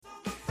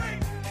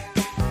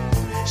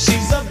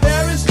She's a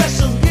very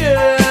special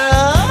girl.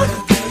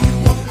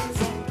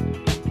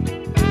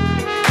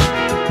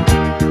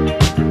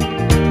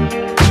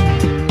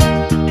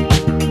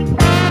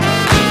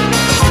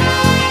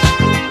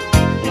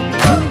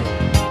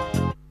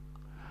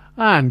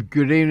 And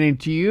good evening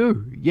to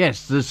you.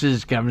 Yes, this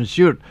is Gavin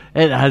Stewart.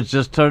 It has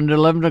just turned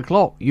 11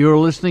 o'clock. You're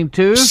listening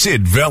to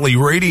Sid Valley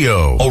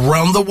Radio.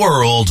 Around the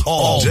world,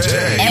 all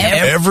day,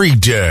 every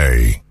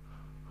day.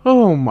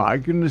 Oh my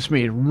goodness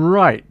me.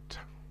 Right.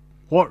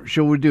 What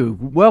shall we do?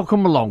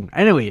 Welcome along.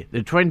 Anyway,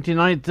 the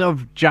 29th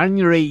of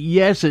January.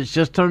 Yes, it's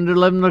just turned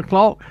 11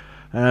 o'clock.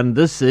 And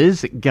this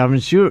is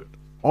Gavin Stewart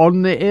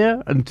on the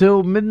air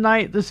until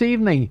midnight this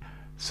evening.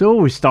 So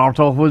we start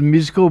off with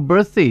musical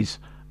birthdays.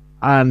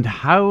 And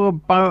how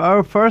about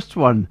our first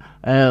one?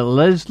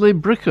 Leslie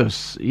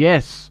Bricusse,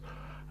 yes.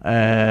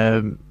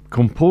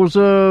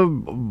 Composer,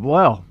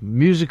 well,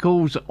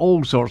 musicals,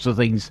 all sorts of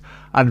things.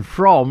 And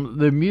from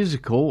the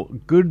musical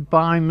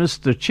Goodbye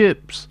Mr.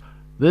 Chips,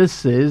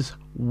 this is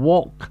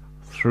Walk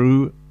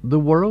Through the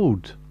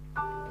World.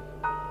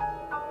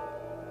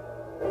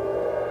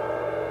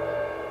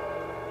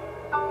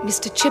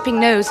 Mr. Chipping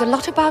knows a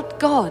lot about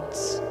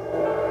gods.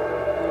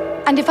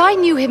 And if I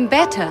knew him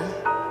better,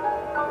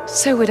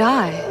 so would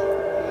I.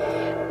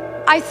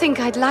 I think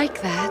I'd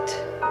like that.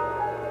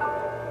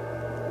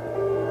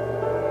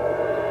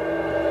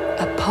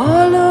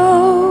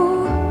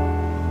 Apollo,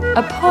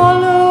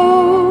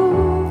 Apollo,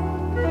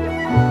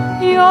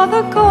 you're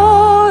the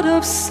god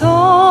of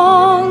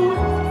song.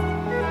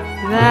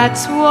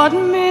 That's what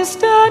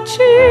Mr.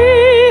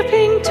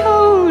 Chipping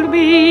told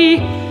me.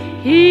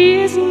 He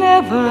is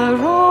never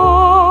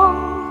wrong.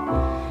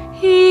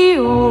 He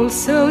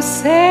also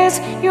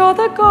says you're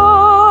the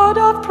god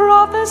of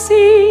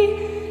prophecy.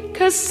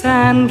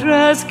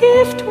 Cassandra's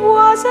gift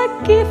was a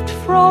gift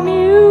from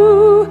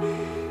you.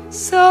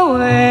 So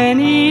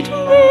any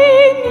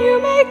dream you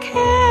may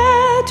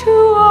care to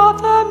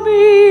offer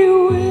me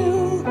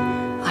will,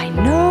 I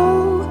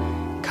know,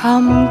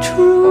 come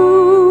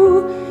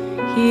true.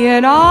 He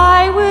and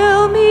I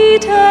will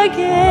meet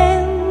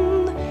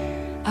again,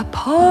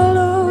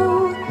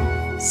 Apollo,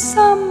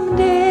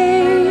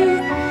 someday.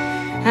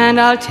 And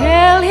I'll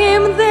tell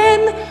him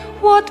then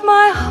what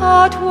my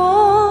heart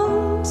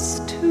wants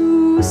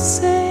to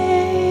say.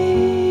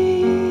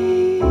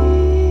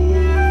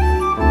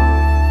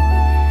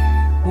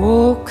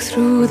 Walk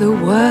through the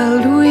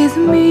world with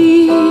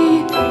me,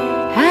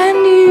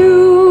 and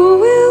you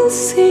will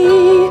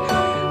see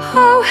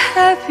how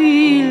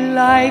happy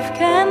life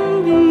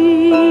can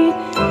be,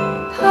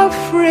 how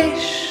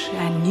fresh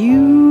and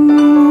new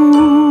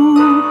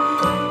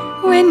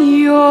when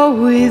you're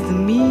with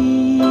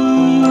me,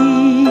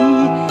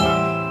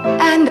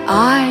 and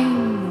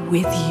I'm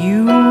with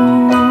you.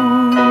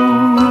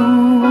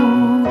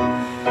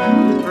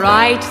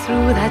 Right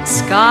through that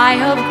sky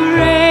of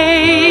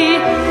grey,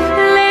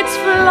 let's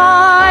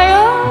fly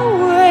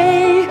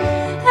away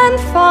and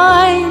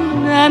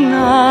find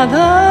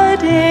another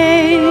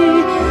day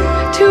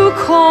to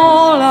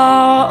call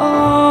our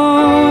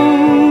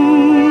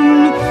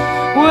own,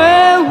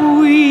 where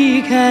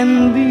we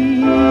can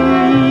be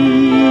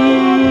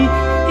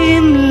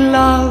in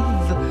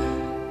love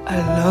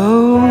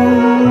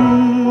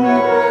alone,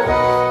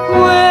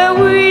 where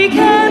we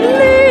can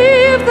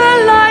live the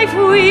life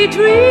we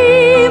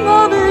dream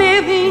of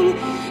living,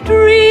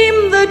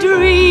 dream the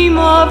dream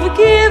of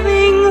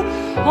giving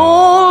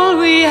all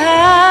we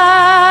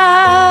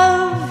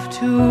have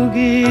to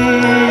give.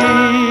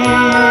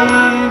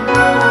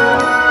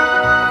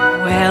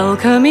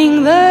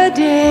 Welcoming the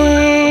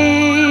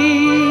day,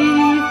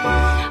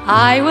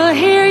 I will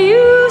hear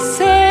you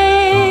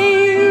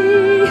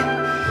say,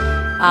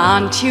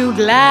 aren't you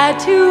glad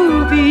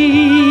to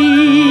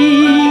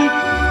be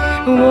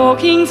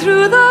walking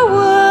through the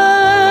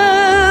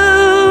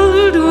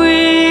world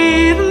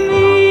with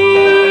me?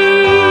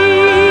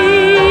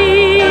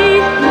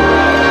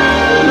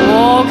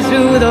 Walk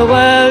through the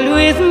world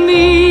with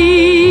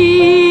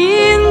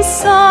me in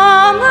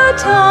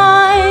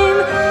summertime,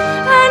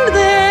 and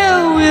there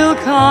will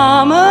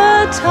come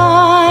a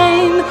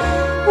time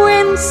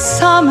when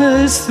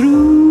summer's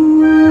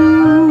through,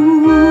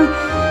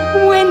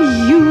 when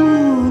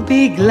you'll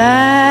be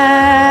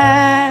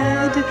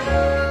glad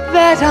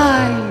that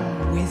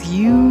I'm with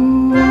you.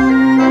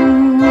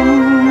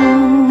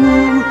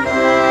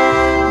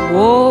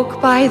 Walk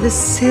by the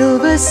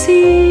silver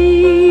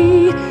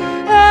sea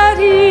at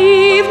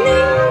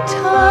evening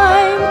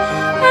time,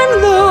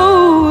 and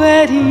though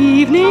at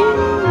evening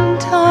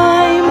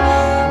time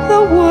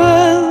the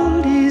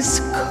world is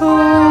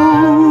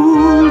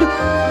cold,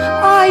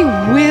 I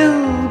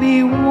will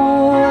be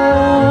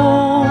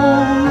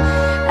warm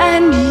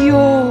and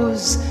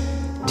yours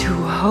to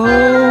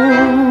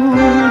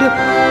hold,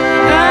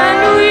 and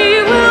we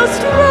will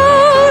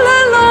stroll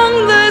along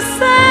the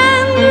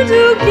sand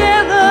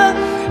together,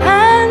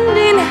 hand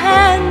in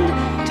hand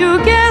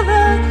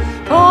together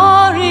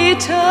for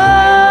eternity.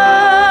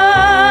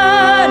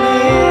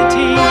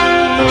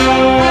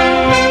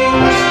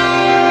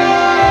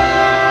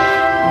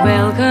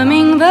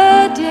 Welcoming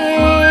the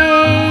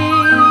day,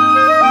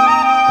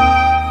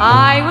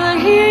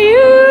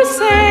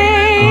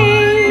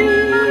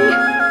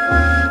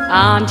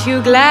 Aren't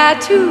you glad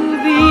to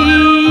be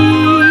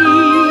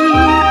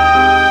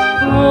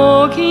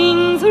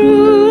walking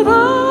through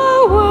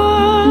the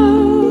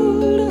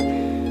world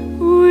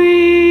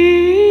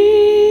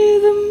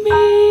with me?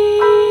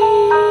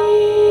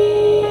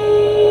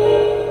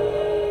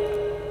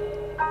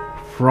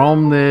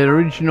 From the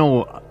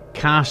original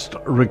cast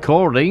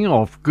recording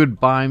of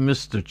Goodbye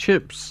Mr.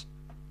 Chips,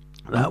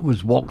 that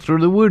was Walk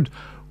Through the Wood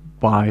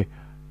by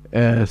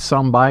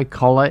sung by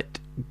Colette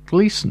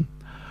Gleason.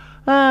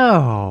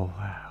 Oh,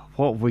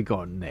 what have we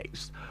got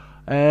next?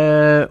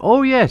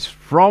 Oh yes,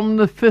 from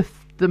the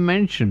Fifth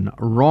Dimension,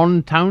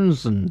 Ron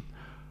Townsend,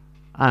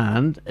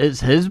 and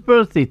it's his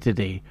birthday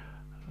today,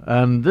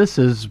 and this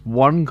is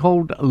one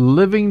called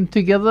Living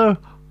Together,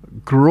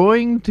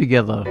 Growing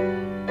Together.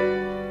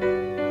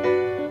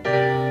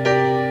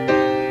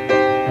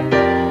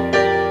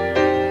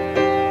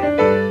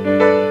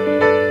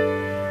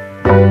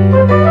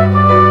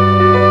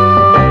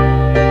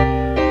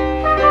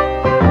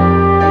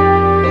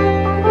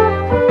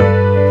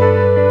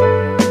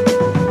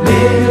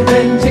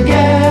 Living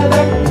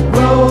together,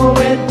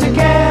 growing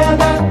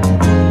together,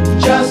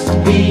 just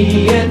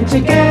being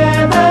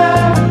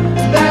together.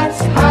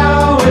 That's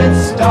how it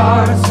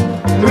starts.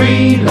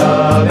 Three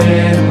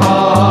loving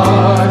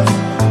hearts,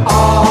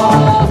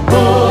 all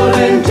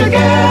pulling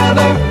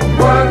together,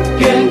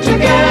 working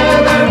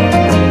together,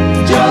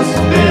 just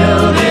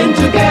building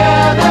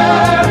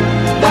together.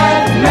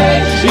 That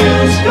makes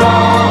you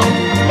strong.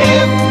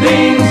 If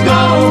things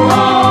go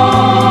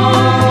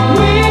wrong,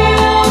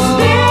 we'll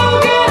still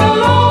get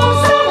along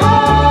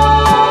somehow.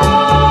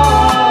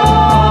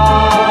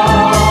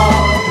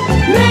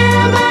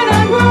 Living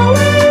and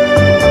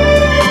growing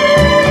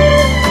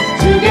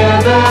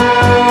together.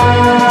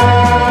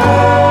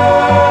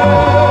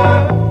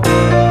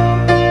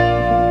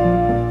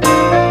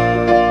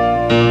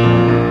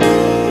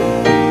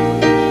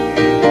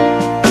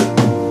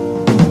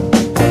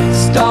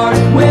 Start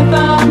with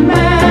a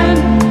man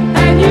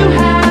and you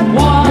have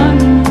one.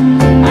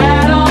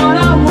 Add on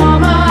a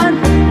woman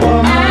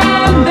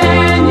and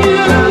then you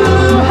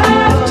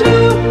have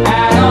two.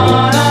 Add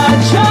on a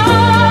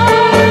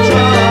child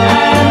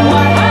and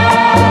what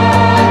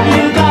have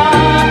you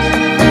got?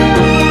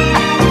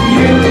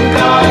 You've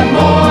got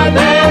more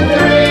than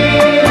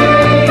three.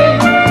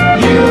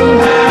 You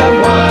have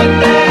what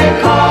they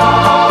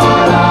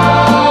call a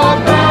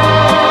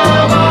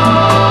family.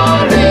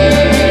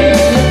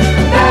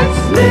 That's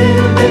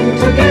living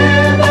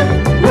together,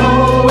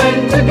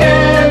 growing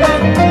together,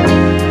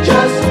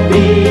 just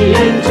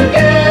being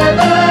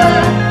together.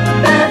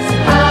 That's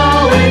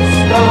how it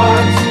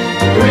starts.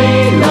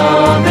 Three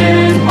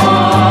loving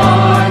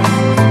hearts,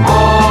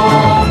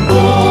 all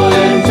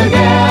pulling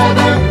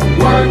together,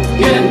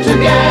 working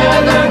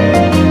together,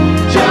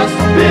 just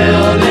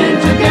building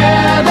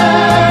together.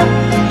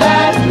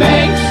 That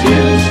makes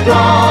you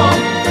strong.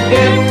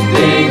 If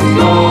things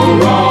go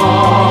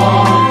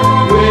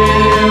wrong,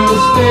 we'll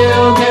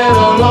still get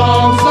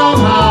along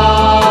somehow.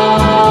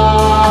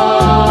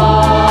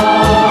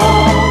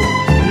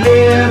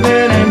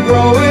 Living and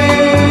growing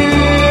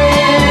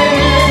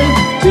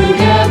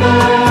together.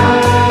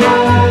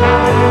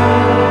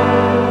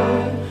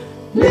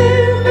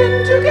 Living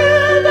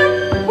together,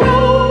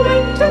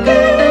 growing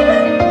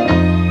together,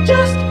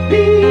 just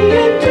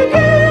being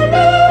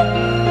together.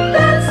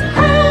 That's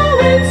how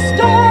it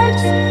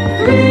starts.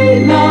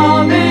 Three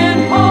loving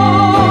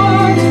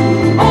hearts,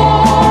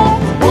 all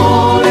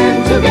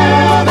pulling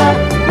together,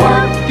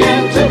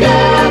 working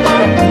together,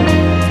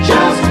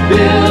 just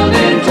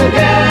building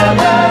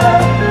together.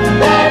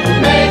 That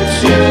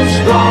makes you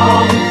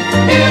strong.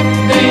 If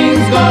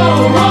things go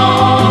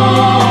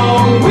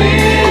wrong,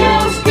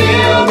 we'll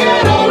still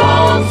get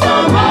along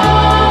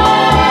somehow.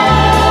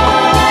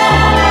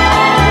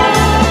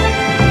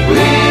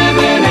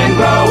 Living and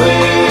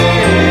growing,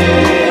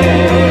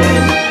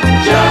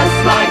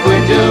 just like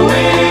we're doing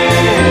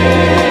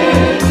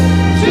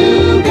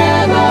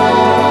together.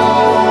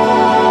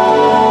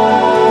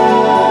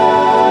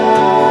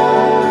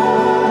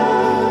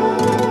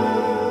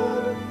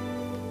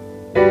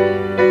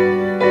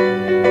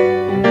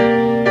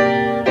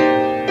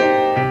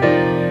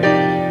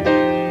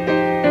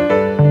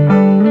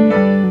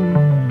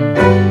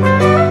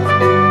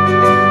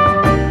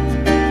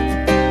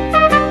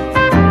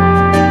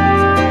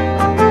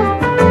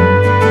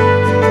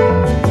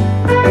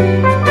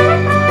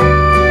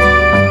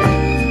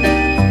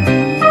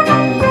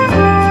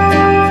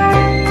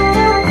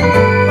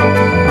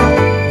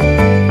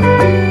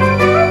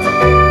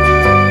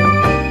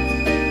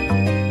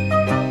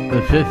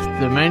 The Fifth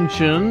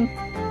Dimension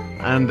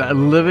and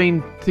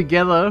Living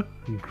Together,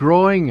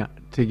 Growing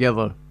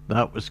Together,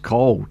 that was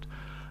called.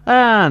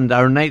 And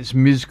our next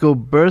musical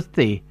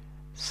birthday,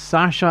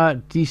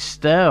 Sasha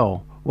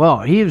Distel.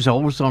 Well, he was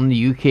always on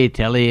the UK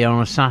telly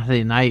on a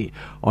Saturday night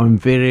on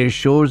various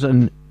shows.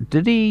 And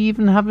did he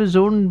even have his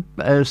own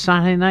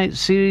Saturday night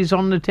series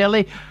on the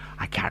telly?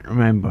 I can't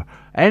remember.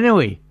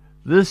 Anyway,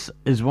 this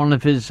is one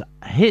of his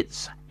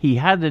hits he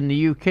had in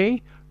the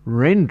UK,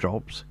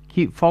 Raindrops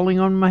Keep Falling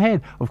on My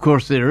Head. Of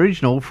course, the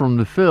original from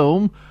the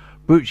film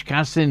Butch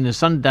Cassidy and the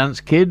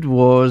Sundance Kid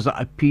was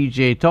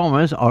BJ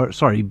Thomas,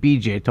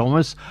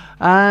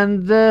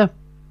 and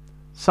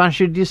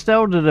Sasha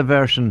Distel did a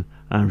version.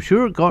 I'm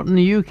sure it got in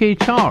the UK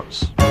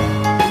charts.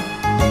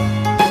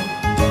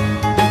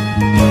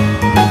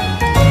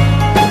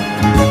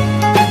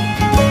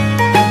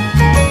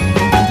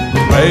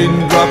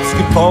 Raindrops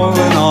keep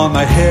falling on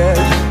my head,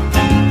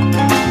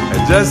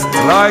 and just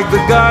like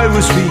the guy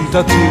whose feet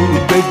are too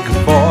big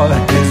for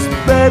his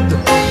bed,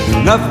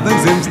 nothing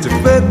seems to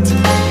fit.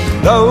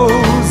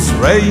 Those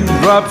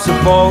raindrops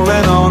are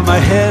falling on my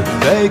head,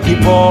 they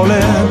keep falling.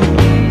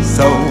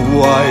 So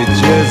I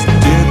just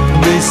did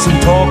me some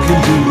talking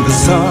to the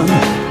sun,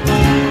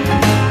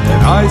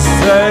 and I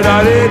said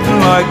I didn't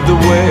like the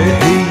way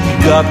he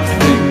got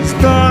things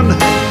done,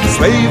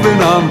 slaving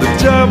on the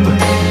job.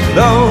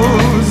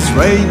 Those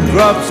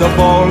raindrops are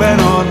falling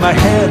on my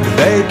head,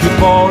 they keep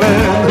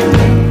falling.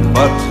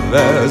 But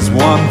there's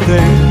one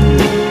thing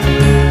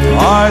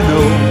I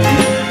know,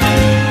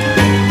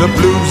 the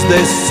blues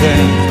they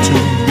send to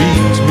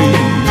meet me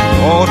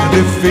or to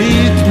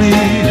defeat me,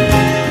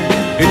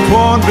 it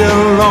won't be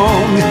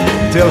long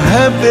till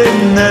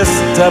happiness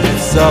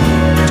steps up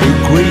to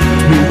greet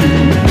me.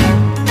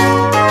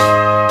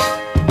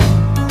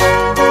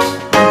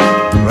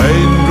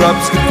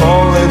 Raindrops keep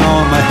falling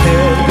on my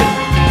head,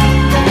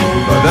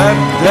 but that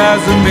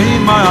doesn't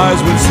mean my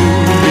eyes will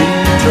soon be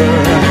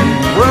turning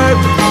red.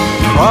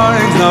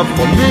 Crying's not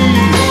for me,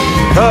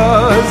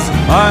 'cause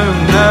I'm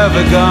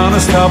never gonna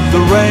stop the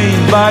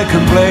rain by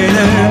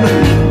complaining,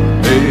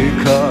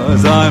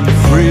 because I'm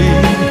free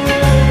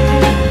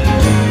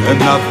and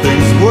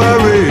nothing's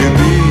worrying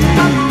me.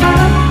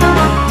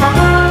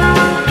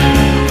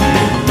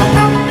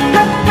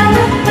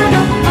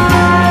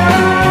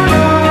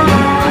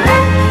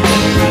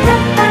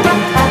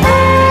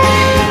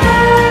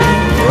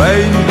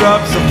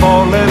 Raindrops are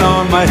falling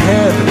on my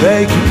head,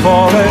 they keep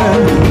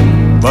falling.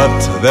 But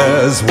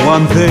there's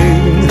one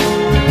thing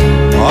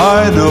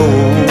I know,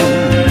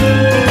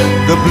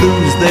 the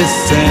blues they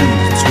send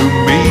to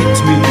meet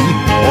me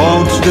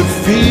won't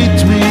defeat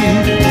me.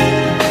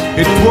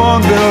 It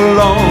won't be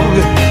long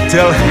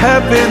till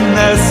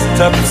happiness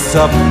steps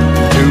up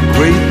to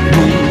greet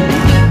me.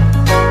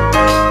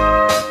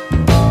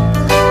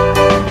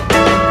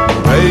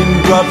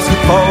 Raindrops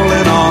keep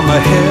falling on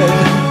my head,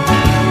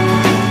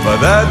 but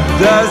that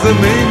doesn't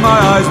mean my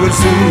eyes will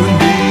soon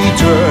be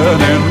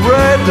turning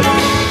red.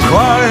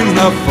 Crying's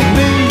not for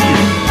me,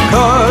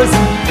 'cause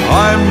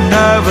I'm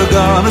never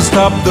gonna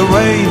stop the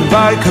rain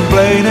by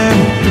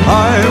complaining.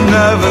 I'm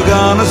never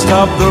gonna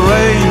stop the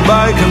rain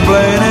by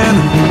complaining.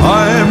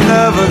 I'm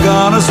never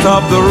gonna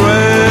stop the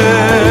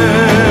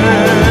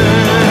rain,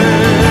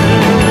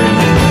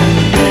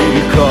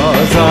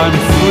 because I'm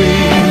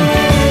free,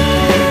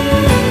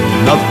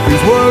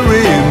 nothing's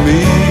worrying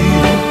me.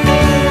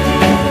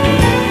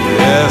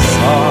 Yes,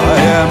 I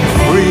am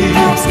free,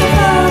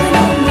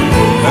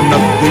 and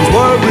nothing's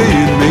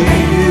worrying me.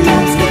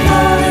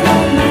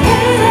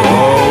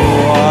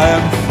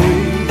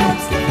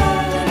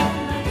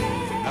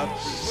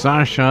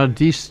 Sasha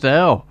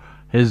Distel,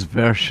 his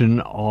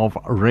version of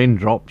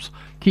Raindrops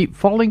Keep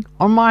Falling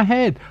on My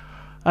Head.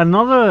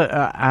 Another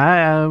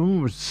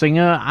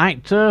singer,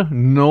 actor,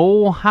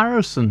 Noel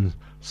Harrison,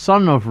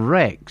 son of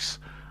Rex,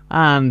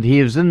 and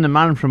he was in The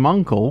Man from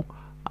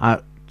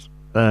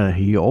U.N.C.L.E.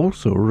 He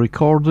also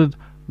recorded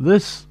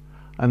this,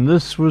 and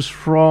this was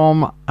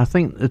from, I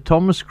think, the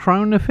Thomas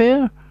Crown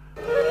Affair.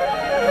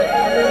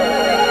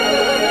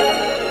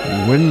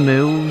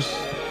 Windmills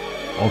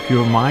of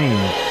Your Mind.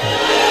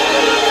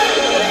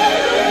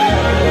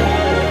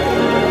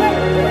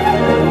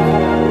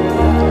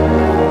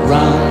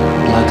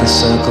 Round like a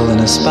circle in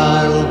a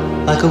spiral,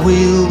 like a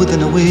wheel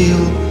within a wheel,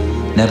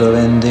 never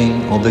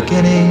ending or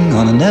beginning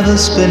on a never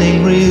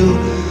spinning reel,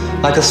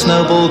 like a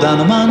snowball down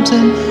a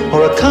mountain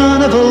or a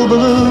carnival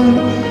balloon,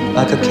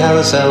 like a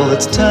carousel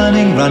that's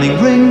turning, running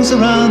rings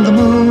around the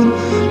moon,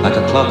 like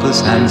a clock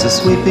whose hands are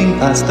sweeping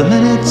past the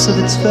minutes of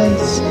its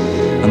face,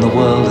 and the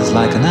world is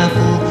like an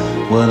apple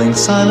whirling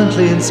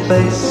silently in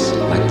space,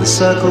 like the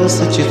circles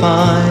that you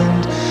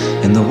find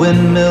in the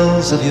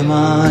windmills of your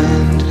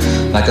mind,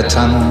 like a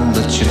tunnel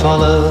that you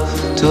follow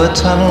to a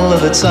tunnel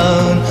of its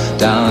own,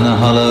 down a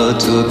hollow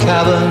to a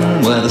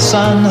cavern where the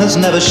sun has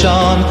never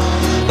shone,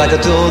 like a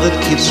door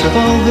that keeps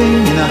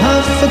revolving in a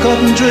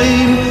half-forgotten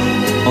dream,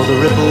 or the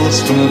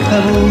ripples from a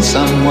pebble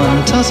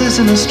someone tosses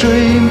in a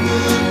stream,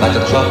 like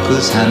a clock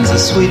whose hands are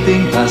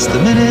sweeping past the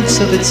minutes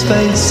of its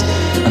face,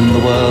 and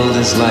the world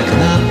is like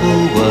an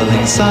apple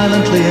whirling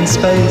silently in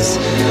space,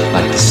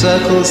 like the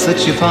circles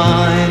that you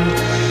find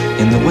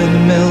in the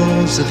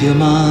windmills of your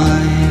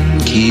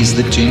mind. Keys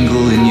that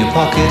jingle in your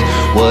pocket,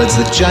 words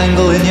that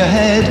jangle in your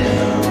head.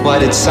 Why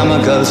did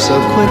summer go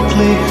so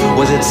quickly?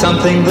 Was it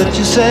something that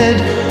you said?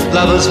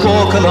 Lovers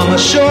walk along the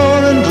shore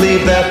and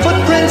leave their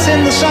footprints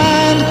in the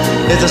sand.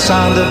 Is the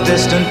sound of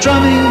distant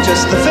drumming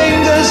just the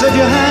fingers of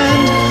your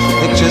hand?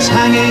 Pictures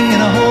hanging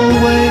in a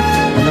hallway,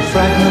 and the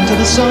fragment of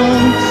a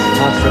song,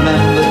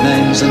 half-remembered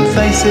names and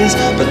faces,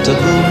 but to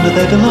whom do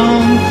they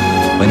belong?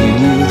 When you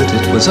knew that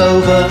it was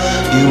over,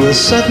 you were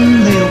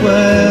suddenly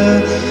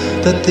aware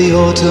that the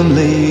autumn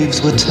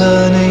leaves were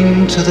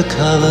turning to the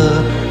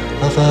colour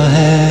of her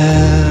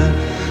hair.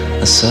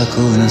 A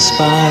circle in a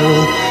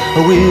spiral,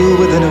 a wheel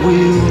within a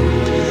wheel,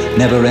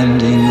 never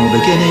ending or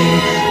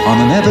beginning on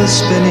an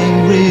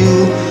ever-spinning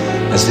reel,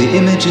 as the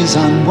images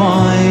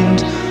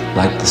unwind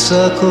like the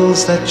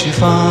circles that you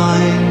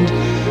find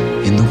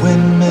in the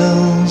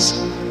windmills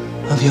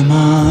of your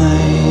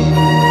mind.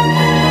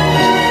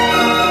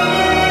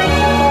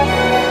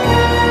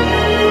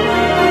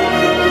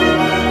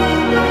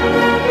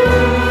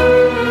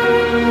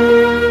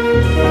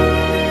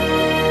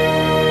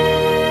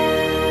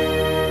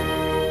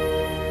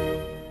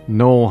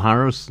 Noel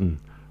Harrison,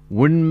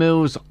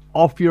 Windmills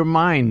Off Your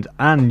Mind.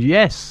 And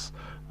yes,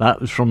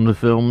 that was from the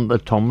film The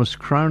Thomas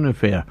Crown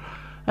Affair.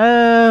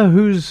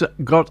 Who's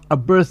got a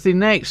birthday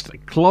next?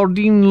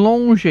 Claudine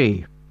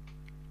Longe.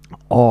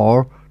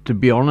 Or, to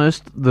be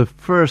honest, the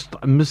first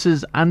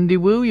Mrs. Andy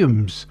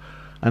Williams.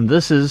 And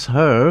this is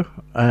her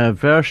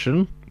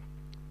version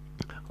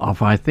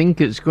of I Think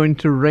It's Going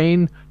to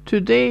Rain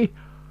Today.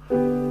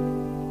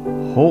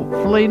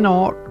 Hopefully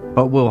not,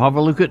 but we'll have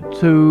a look at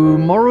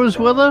tomorrow's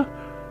weather.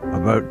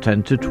 About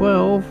 10 to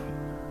 12.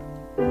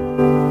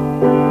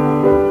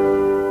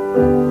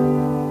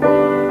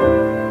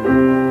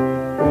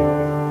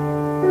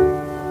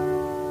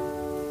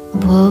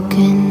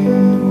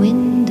 Broken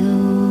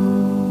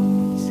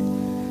windows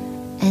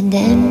and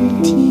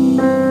empty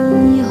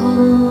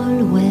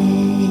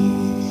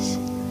hallways,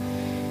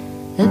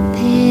 a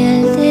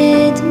pale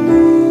dead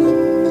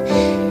moon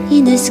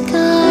in a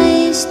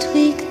sky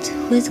streaked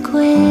with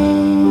grey.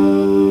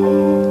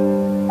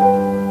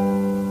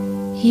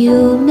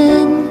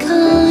 Human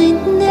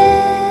kindness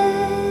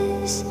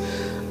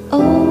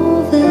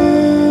overflowing,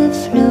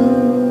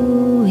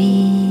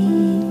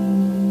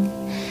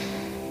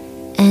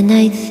 and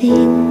I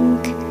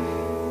think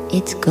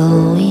it's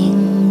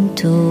going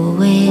to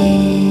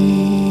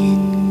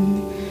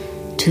rain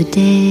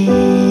today.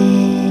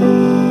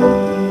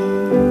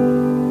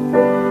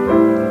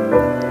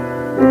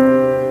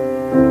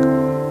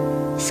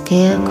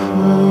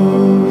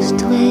 Scarecrows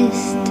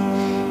dressed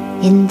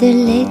in the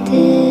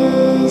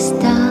latest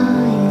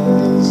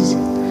styles,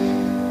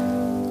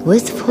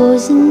 with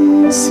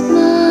frozen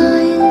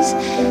smiles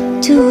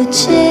to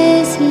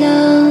chase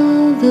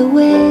love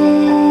away.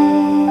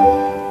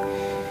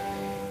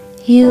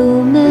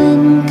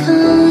 Human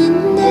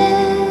kindness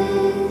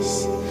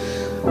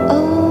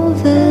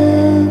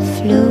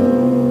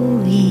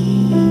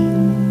overflowing,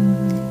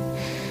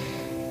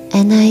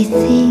 and I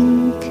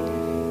think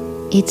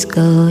it's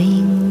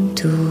going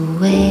to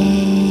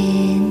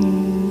rain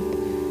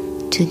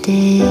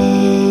today.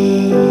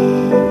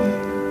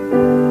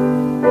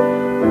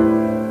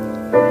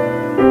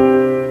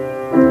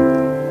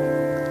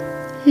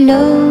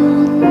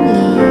 Lonely,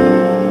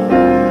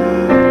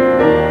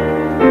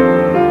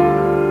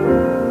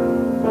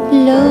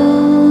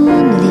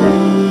 lonely,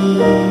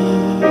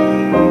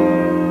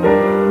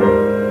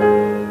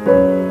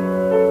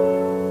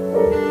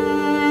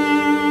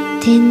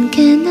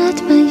 thinking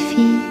at my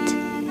feet,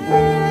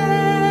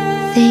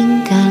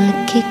 think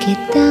I'll kick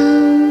it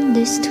down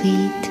the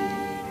street.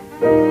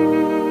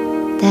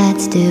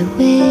 That's the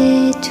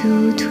way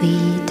to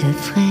treat a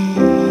friend.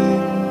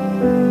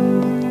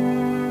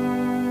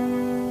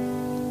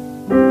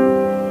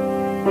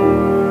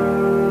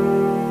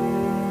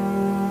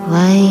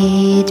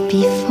 Right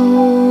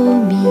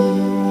before me,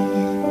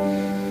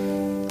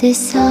 the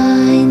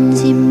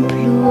signs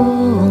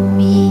implore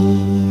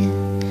me,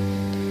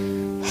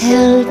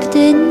 help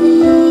the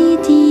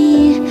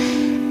needy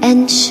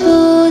and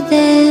show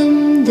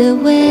them the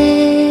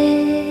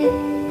way.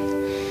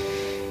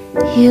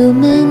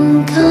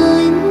 Human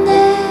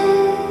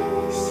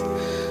kindness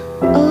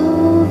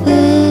overflowing,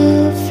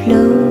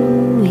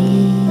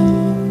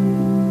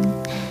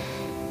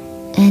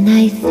 and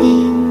I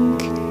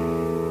think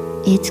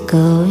it's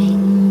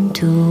going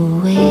to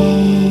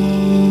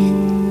rain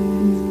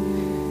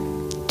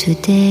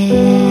today.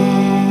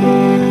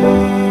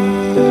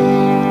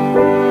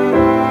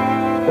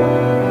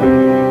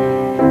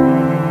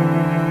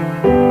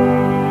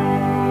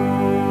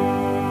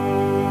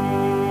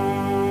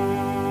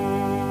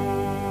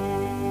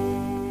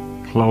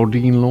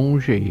 Claudine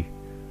Longe,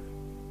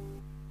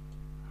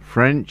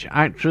 French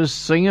actress,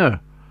 singer,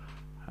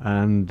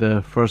 and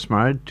first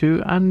married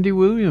to Andy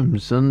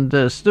Williams, and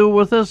still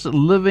with us,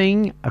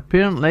 living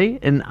apparently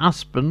in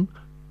Aspen,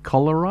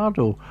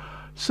 Colorado.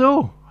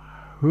 So,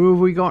 who have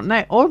we got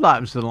next? Oh,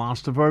 that was the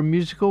last of our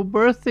musical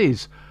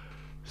birthdays.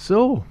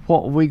 So,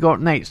 what have we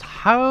got next?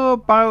 How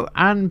about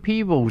Ann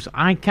Peebles,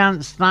 I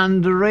Can't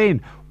Stand the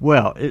Rain?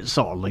 Well, it's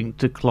sort of linked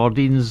to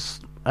Claudine's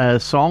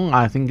song,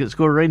 I Think It's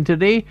Going to Rain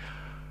Today.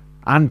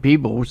 Ann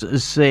Peebles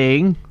is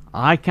saying,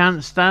 I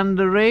can't stand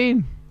the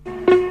rain.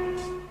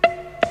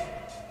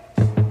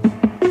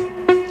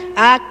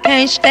 I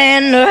can't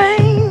stand the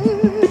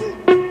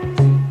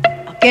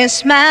rain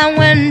against my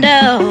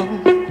window.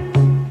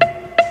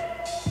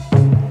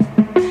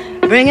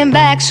 bringing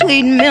back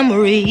sweet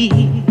memories.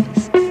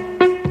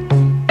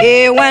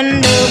 Yeah,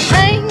 when the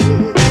rain,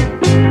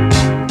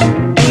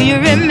 do you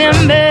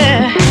remember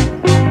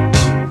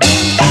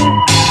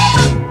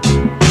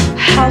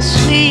how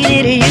sweet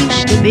it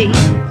used to be?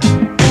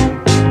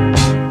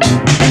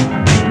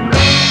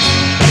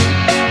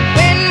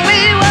 When we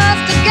was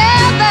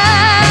together,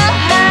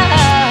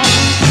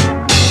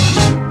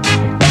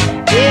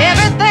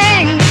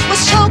 everything was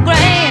so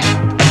grand.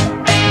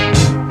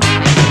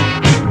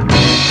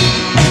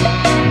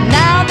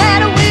 Now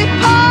that we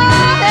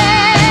parted,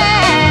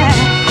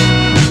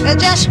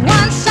 there's just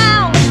one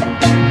sound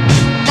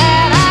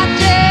that I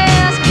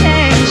just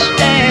can't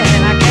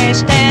stand. I can't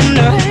stand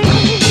the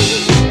rain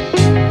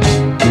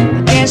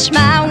against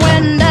my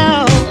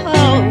window,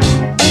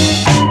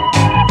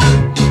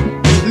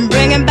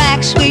 bringing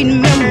back sweet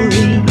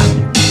memories.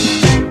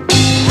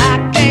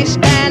 I can't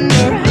stand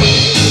the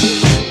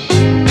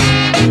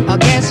rain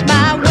against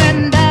my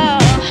window,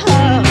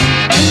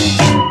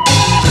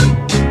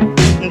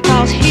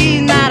 'cause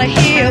he's not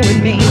here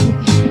with me.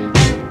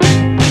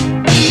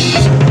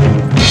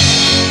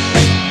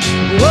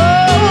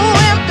 Whoa,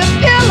 empty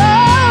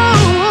pillow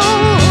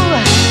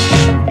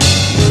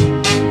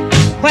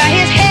where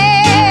his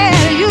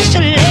head used to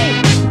lay.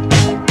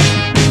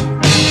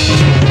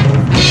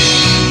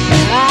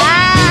 I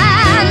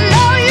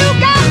know you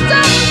got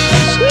some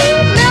sweet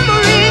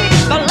memories,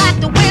 but like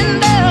the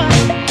window,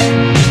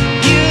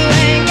 you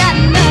ain't got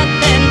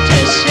nothing to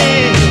say.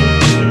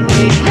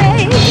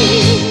 Hey.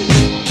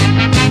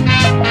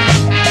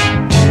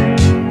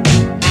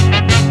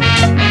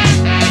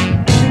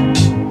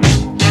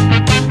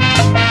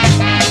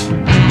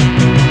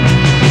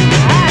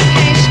 I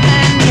can't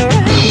stand the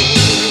rain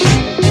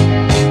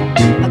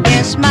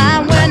against my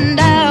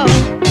window,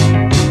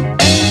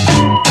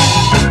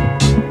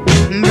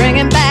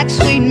 bringing back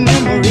sweet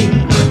memories.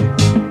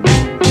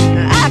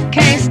 I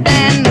can't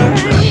stand the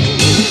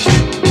rain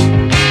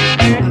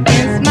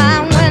against my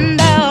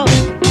window,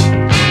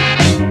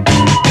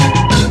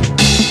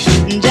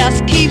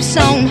 just keeps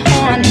on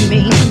haunting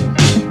me.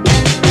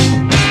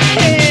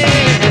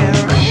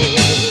 Yeah, rain,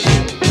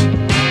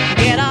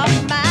 get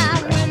off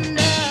my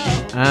window.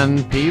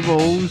 And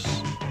Peebles,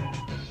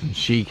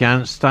 She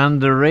Can't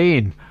Stand the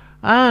Rain.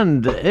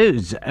 And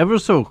it's ever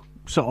so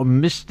sort of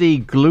misty,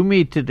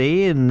 gloomy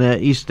today in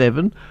East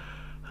Devon.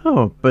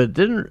 Oh, but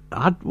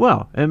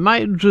it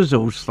might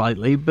drizzle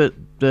slightly, but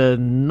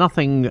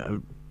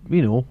nothing,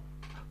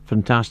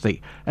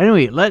 fantastic.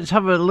 Anyway, let's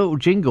have a little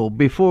jingle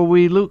before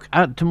we look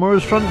at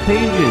tomorrow's front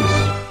pages.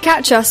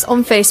 Catch us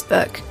on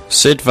Facebook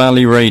Sid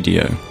Valley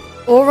Radio.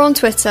 or on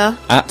Twitter.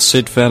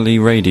 @Sid Valley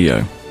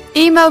Radio.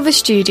 Email the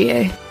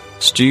studio.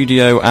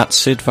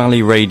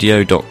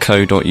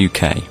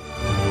 studio@sidvalleyradio.co.uk.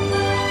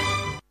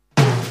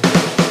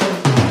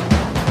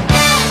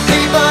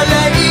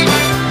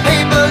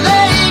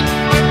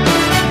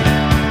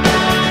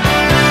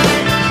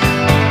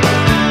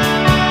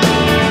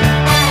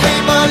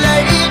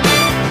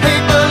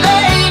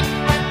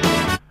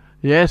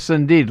 Yes,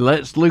 indeed.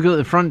 Let's look at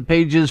the front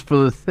pages for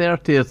the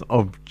 30th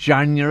of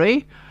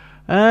January.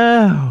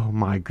 Oh,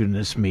 my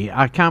goodness me.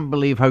 I can't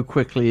believe how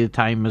quickly the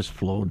time has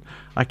flown.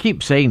 I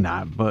keep saying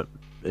that, but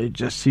it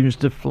just seems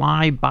to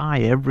fly by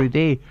every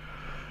day.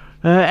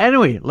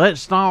 Anyway,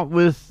 let's start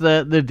with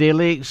the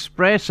Daily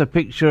Express, a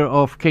picture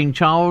of King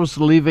Charles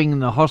leaving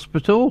the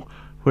hospital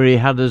where he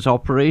had his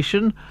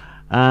operation,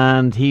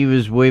 and he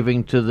was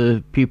waving to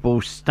the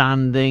people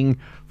standing,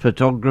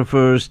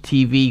 photographers,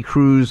 TV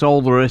crews,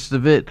 all the rest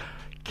of it.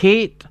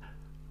 Kate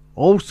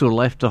also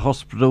left the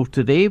hospital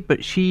today,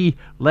 but she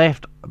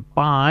left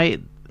by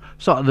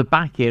sort of the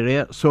back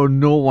area, so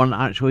no one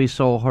actually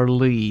saw her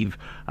leave,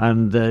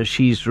 and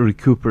she's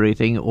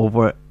recuperating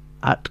over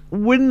at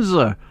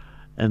Windsor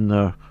in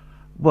the,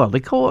 well, they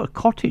call it a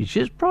cottage.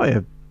 It's probably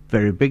a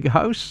very big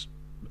house,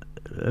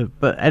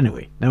 but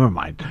anyway, never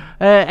mind.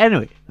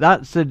 Anyway,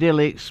 that's the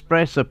Daily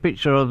Express, a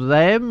picture of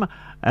them,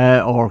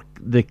 or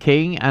the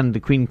King and the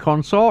Queen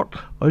Consort.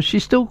 Or is she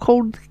still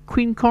called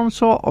Queen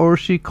Consort, or is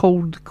she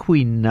called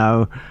Queen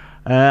now?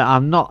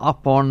 I'm not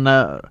up on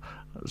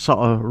sort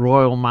of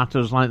royal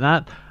matters like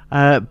that.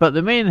 But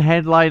the main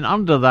headline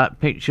under that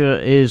picture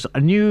is a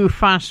new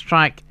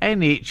fast-track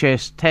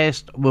NHS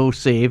test will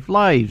save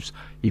lives.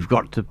 You've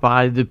got to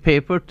buy the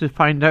paper to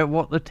find out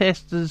what the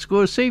test is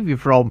going to save you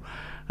from.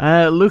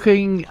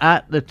 Looking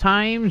at the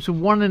Times,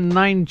 1 in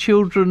 9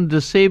 children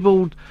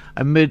disabled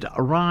amid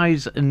a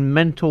rise in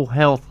mental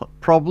health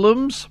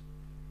problems.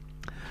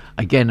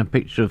 Again, a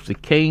picture of the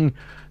King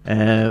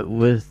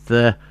with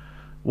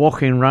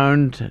walking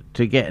round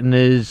to get in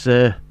his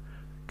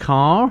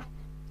car,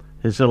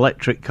 his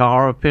electric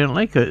car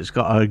apparently, because it's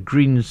got a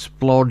green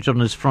splodge on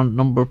his front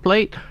number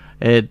plate.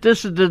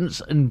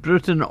 Dissidents in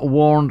Britain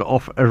warned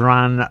of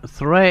Iran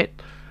threat,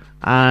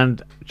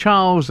 and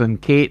Charles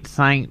and Kate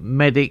thank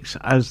medics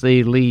as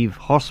they leave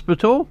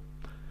hospital.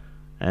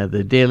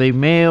 The Daily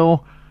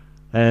Mail,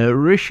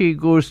 Rishi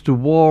goes to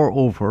war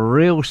over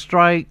rail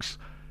strikes.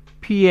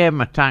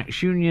 PM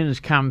attacks Union's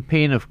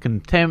campaign of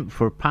contempt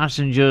for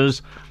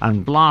passengers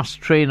and blasts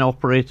train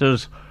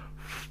operators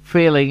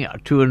failing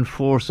to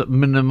enforce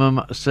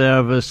minimum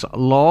service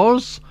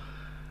laws.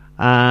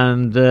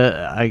 And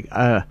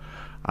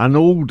an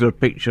older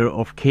picture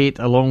of Kate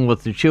along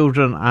with the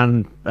children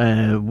and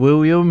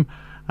William,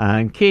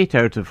 and Kate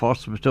out of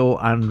hospital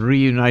and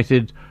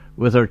reunited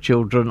with her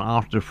children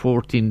after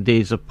 14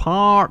 days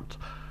apart.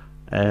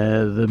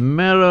 The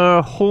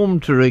Mirror, home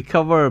to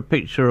recover, a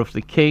picture of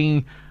the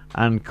King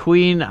and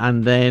Queen,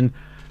 and then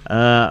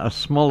a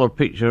smaller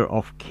picture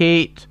of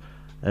Kate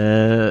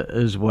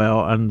as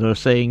well, and they're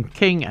saying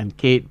King and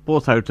Kate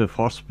both out of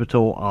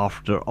hospital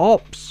after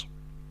ops.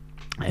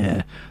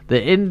 The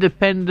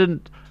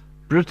Independent,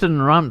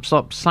 Britain ramps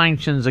up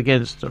sanctions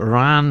against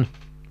Iran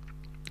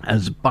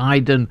as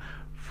Biden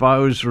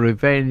vows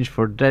revenge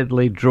for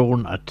deadly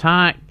drone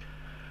attack.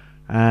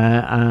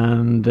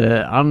 And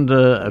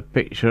under a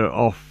picture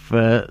of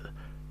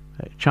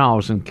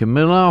Charles and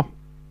Camilla,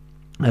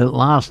 at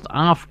last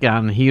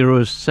Afghan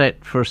heroes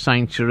set for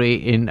sanctuary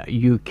in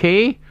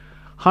UK.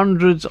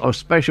 Hundreds of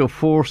special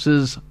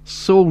forces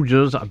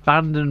soldiers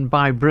abandoned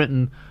by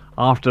Britain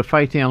after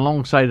fighting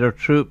alongside our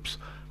troops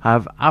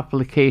have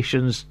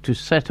applications to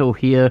settle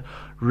here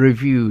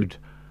reviewed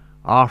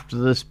after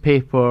this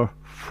paper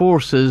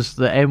forces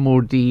the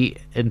MOD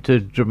into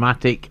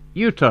dramatic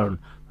U-turn.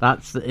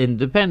 That's the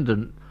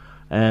Independent.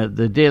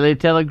 The Daily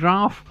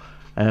Telegraph,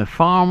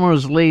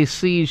 farmers lay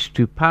siege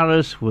to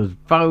Paris with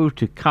vow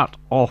to cut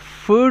off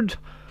food.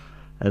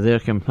 They're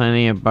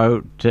complaining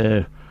about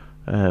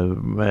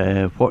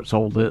what's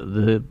all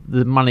the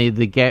money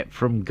they get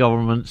from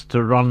governments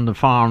to run the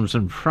farms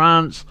in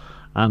France,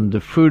 and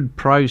the food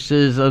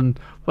prices, and,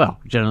 well,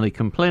 generally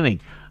complaining,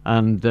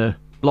 and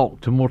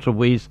blocked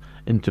motorways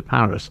into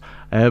Paris.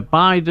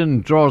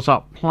 Biden draws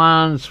up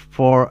plans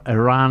for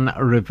Iran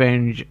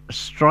revenge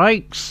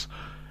strikes,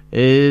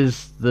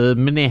 is the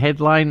mini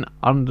headline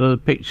under the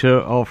picture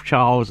of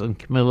Charles and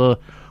Camilla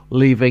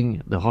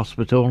leaving the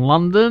hospital in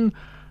London.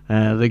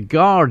 The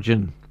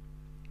Guardian,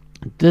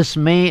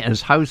 dismay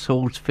as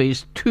households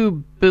face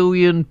 £2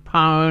 billion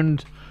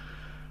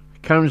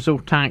council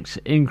tax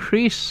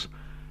increase.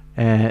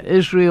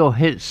 Israel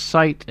hits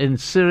site in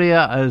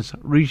Syria as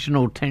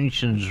regional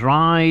tensions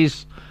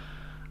rise.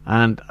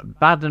 And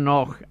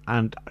Badenoch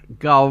and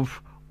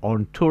Gov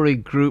on Tory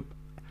group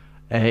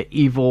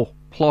evil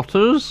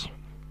plotters.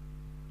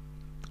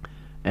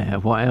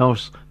 What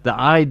else? The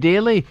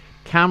iDaily,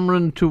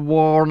 Cameron to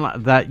warn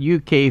that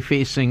UK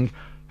facing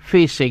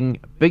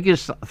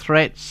biggest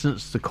threat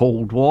since the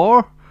Cold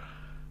War.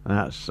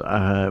 That's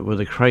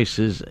with a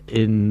crisis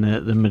in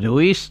the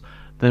Middle East.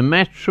 The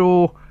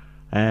Metro,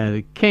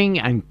 King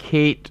and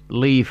Kate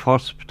leave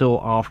hospital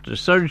after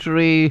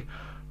surgery.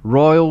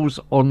 Royals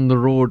on the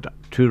road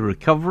to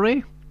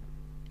recovery.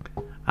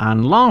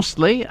 And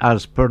lastly,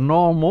 as per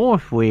normal,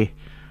 if we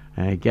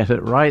get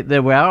it right,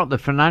 there we are. The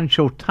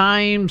Financial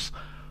Times,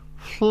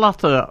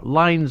 Flutter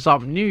lines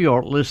up New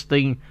York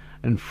listing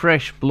and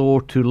fresh blow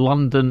to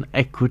London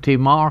equity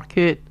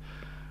market.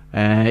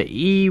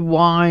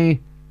 EY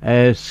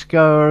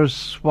scours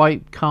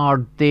swipe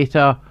card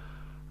data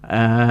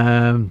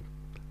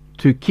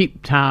to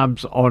keep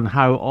tabs on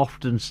how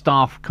often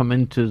staff come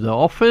into the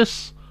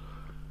office.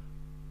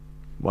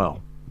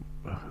 Well,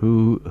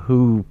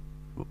 well,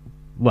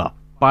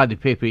 buy the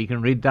paper, you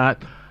can read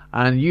that.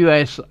 And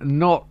US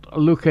not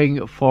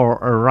looking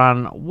for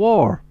Iran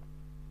war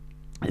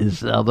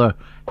is the other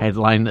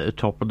headline at the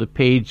top of the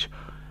page,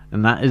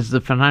 and that is the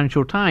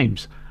Financial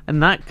Times.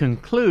 And that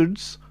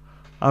concludes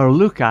our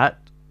look at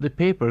the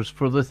papers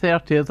for the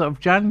 30th of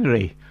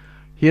January.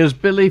 Here's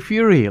Billy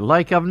Fury,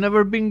 Like I've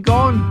Never Been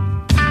Gone.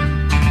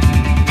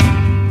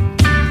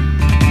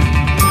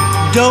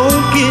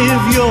 Don't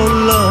give your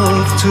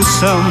love to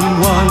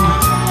someone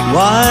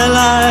while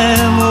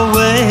I'm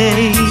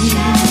away.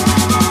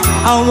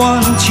 I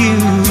want you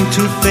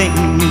to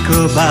think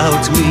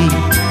about me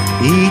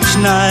each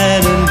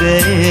night and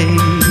day.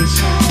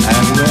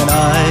 And when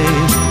I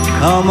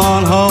come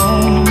on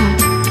home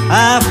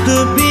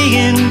after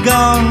being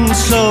gone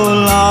so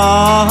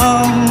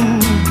long,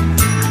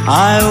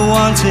 I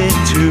want it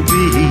to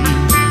be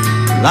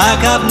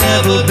like I've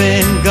never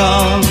been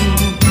gone.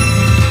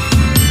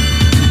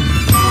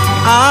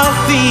 I'll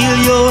feel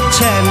your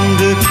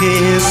tender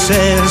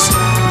kisses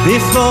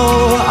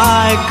before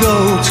I go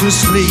to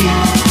sleep.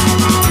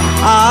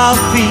 I'll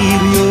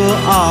feel your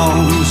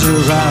arms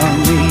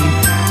around me.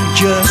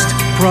 Just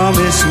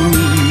promise me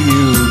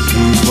you'll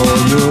keep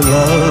all your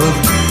love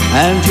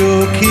and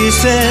your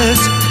kisses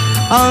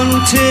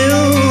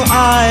until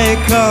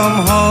I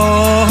come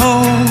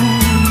home.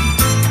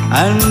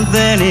 And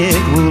then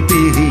it will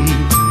be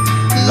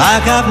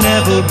like I've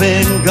never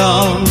been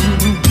gone.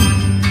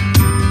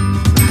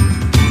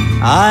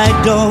 I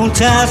don't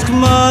ask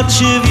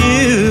much of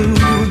you.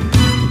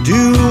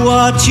 Do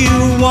what you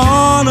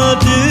wanna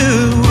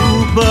do,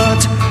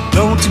 but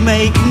don't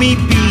make me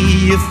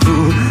be a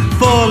fool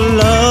for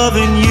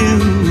loving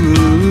you.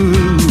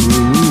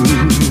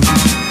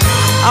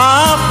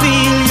 I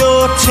feel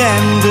your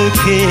tender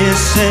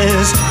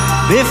kisses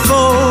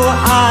before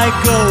I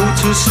go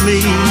to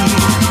sleep.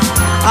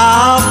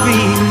 I'll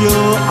feel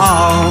your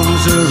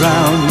arms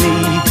around me.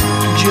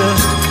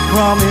 Just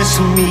promise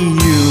me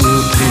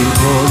you'll keep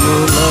all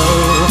your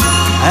love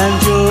and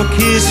your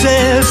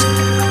kisses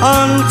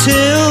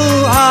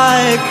until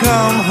I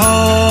come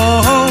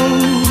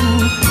home.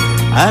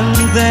 And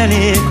then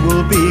it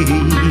will be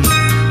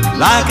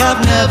like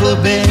I've never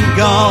been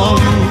gone.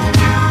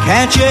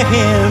 Can't you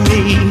hear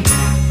me?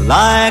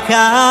 Like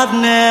I've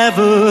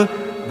never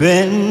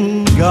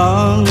been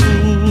gone.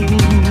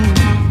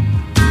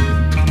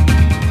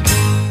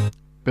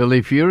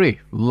 Billy Fury,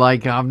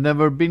 Like I've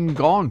Never Been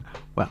Gone.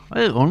 Well,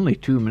 only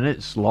 2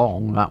 minutes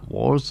long, that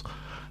was.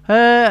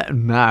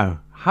 Now,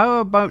 how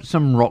about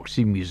some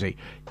Roxy music?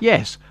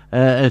 Yes,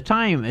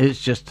 time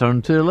it's just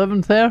turned to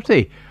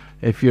 11:30.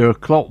 If you're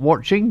clock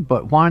watching,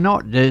 but why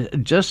not?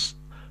 Just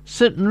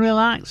sit and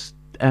relax.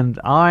 And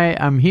I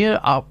am here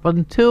up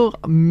until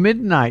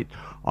midnight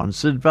on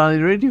Sid Valley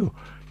Radio.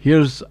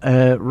 Here's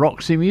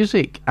Roxy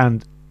Music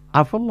and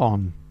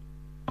Avalon.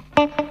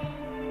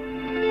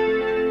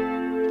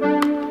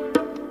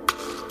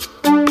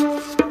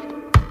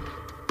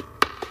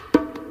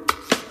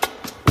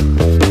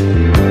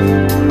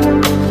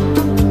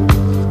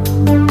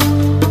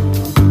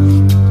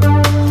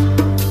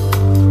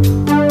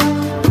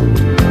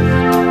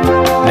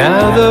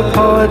 Now the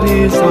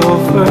party's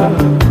over,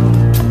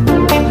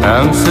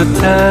 I'm so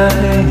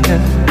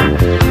tired.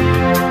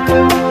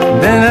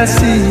 Then I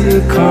see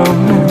you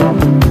coming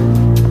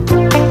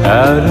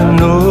out of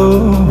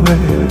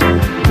nowhere.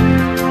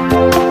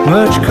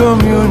 Much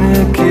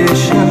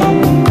communication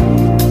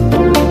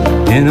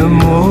in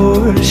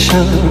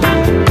emotion,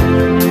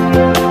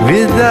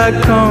 without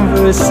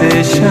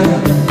conversation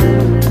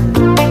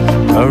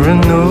or a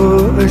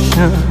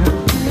notion.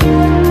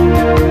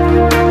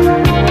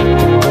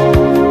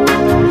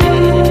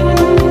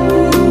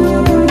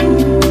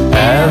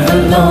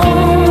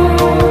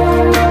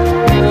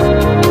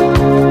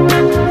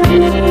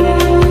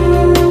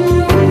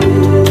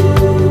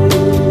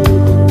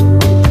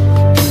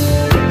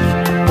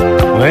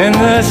 When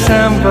the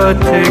samba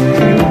take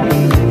you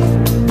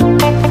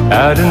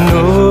out of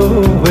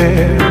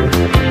nowhere,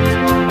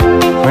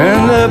 when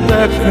the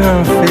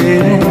background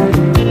fading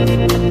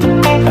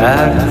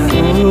out of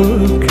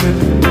focus,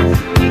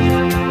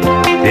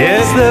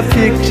 there's the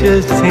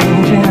pictures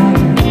changing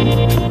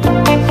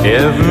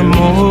every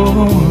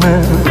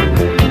moment,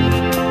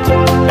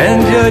 and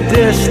your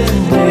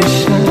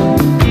destination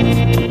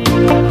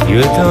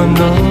you don't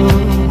know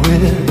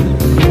where.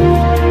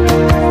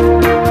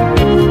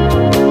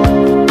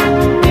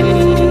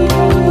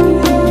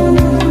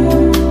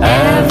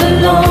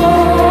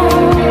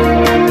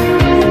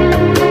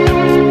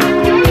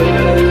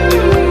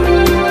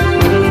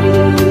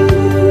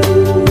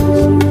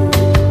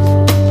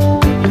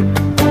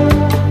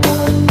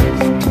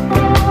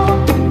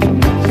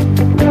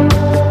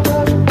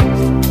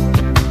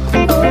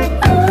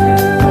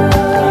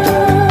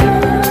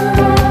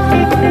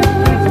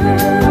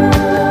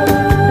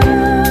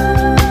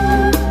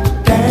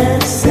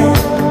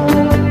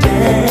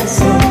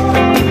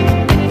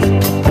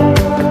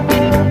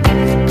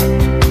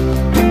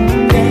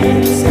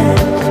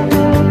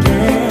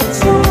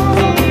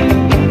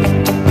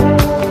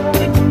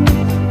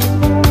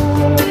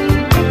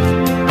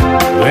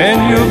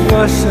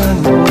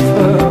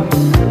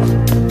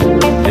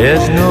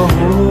 There's no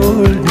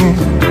holding.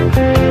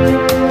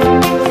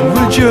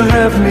 Would you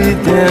have me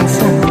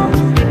dancing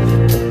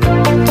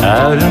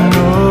out of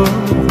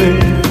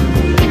nowhere?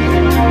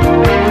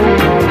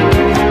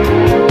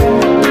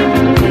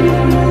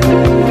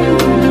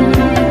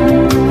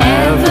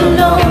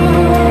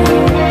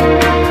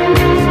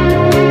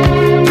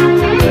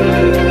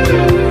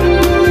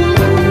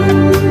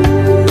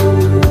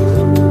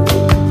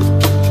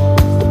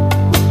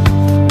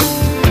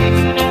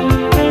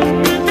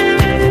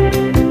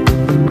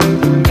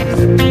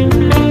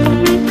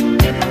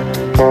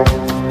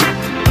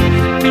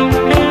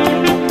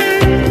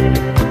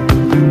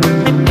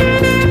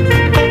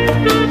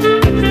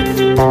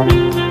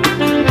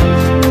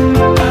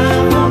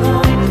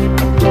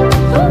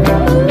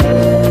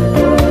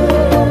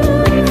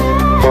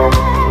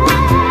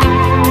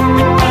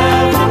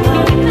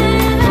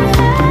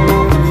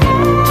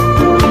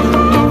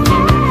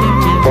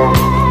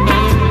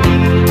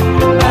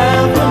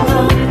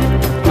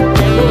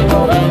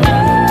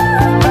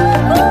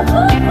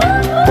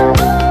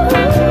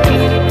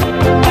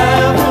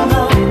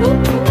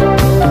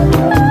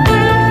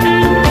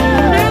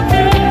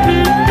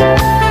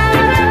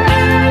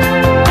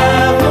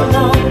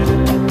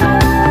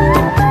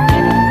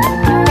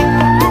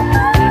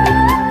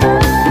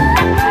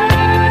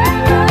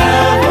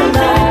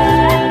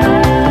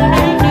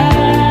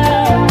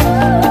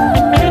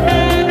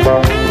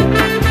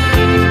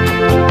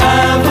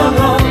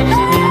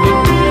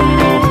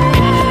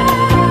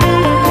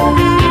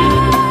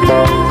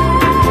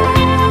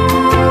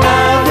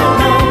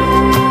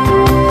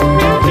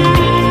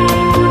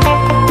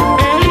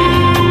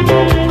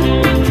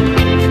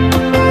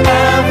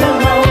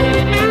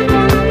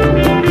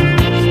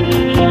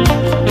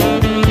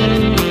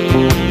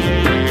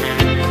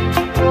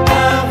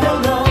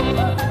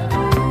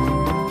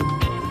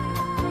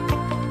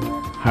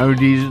 How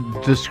do you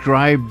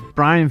describe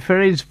Brian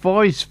Ferry's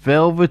voice?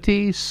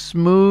 Velvety,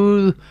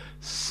 smooth,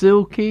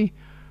 silky?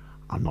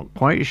 I'm not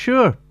quite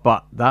sure,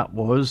 but that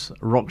was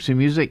Roxy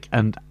Music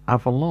and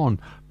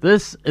Avalon.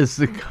 This is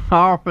the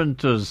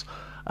Carpenters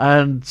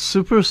and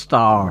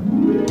Superstar.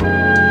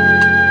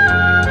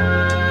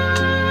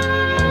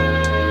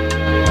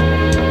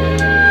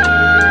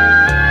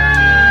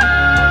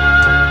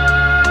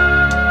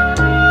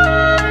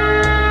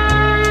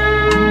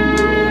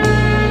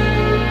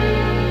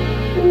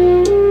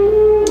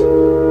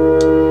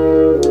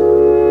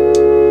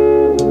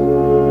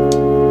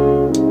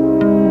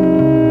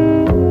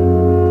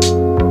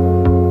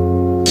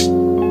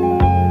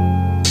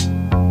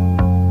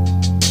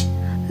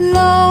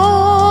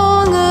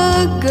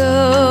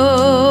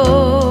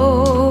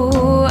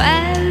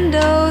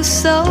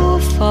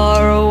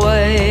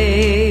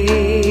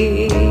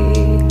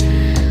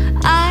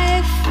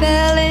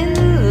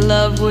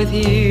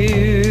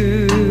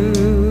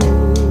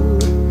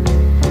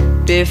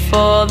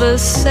 Before the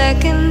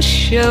second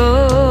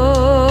show,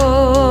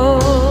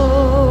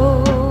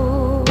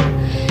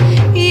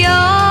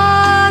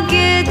 your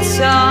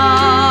guitar,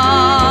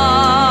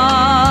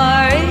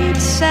 it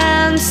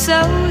sounds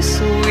so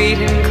sweet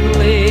and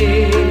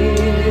clear,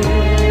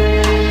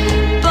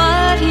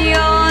 but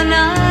you're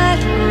not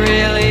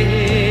really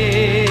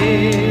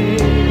here.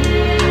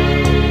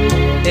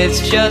 It's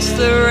just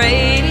the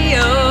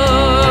radio.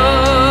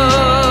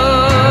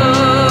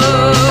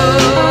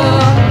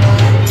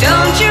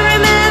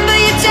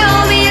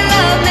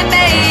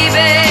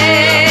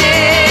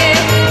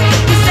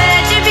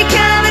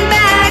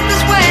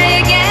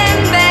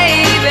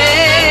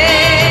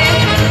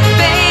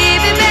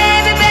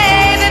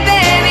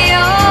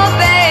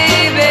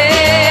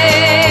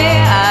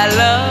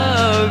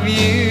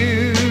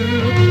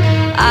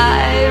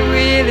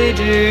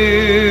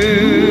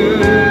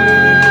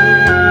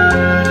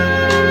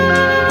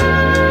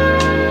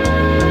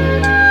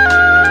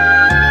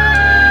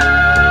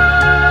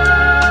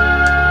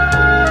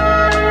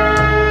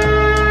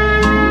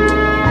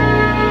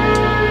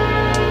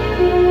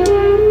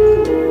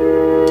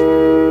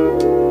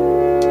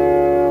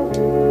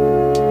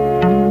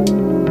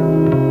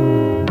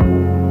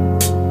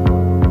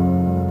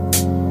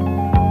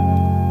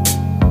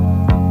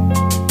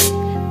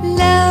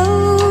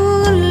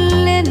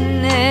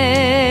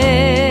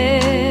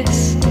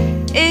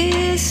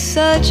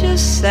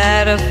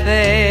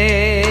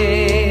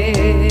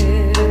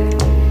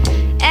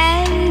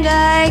 And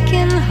I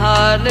can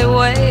hardly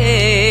wait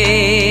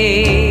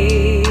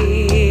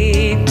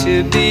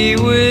to be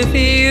with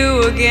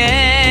you again.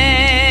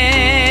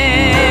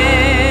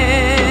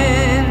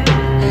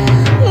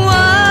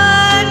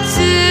 What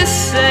to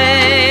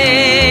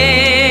say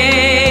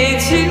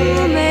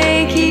to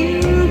make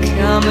you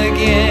come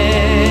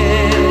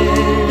again?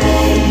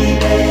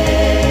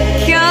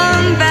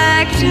 Come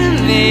back to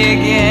me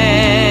again.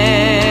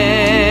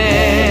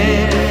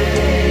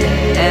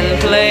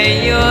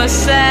 Play your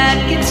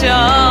sad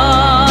guitar.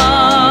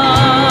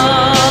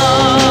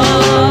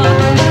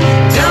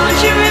 Don't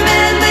you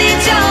remember you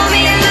told me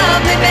you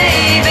loved me,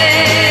 baby?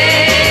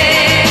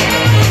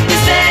 You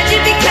said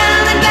you'd be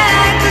coming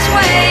back this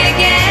way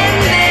again,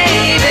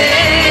 baby.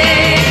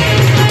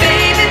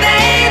 Baby,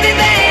 baby,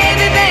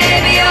 baby,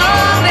 baby,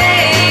 oh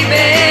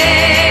baby,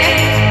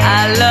 I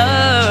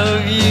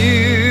love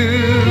you,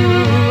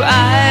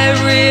 I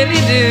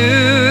really do.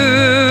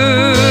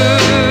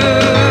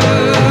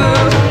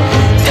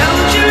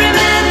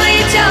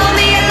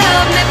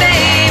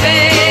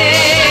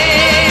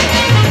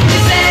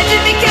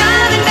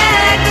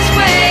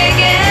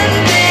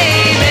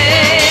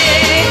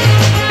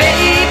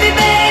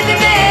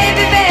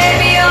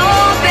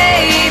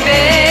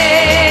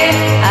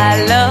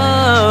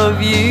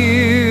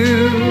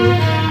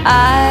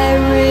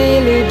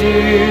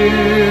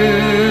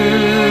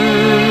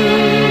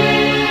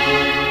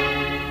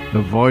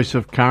 Voice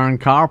of Karen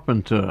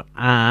Carpenter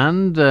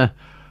and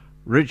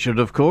Richard,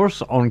 of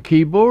course, on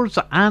keyboards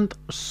and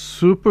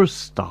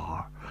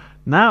Superstar.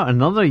 Now,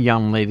 another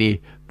young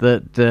lady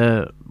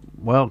that,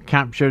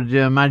 captured the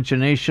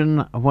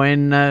imagination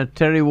when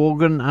Terry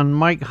Wogan and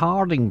Mike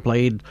Harding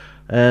played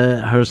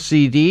her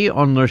CD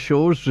on their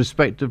shows,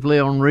 respectively,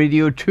 on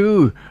Radio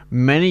 2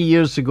 many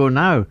years ago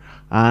now.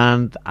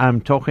 And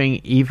I'm talking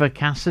Eva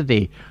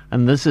Cassidy,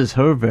 and this is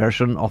her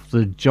version of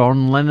the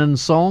John Lennon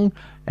song,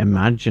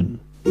 Imagine.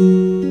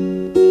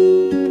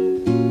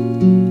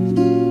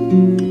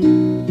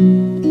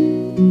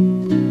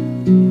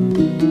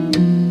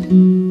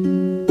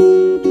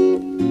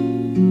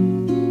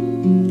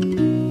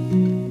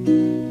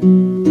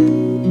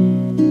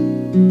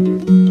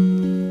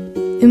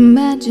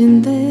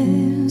 Imagine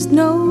there's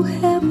no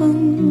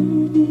heaven.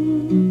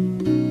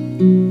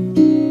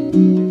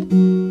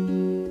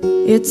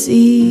 It's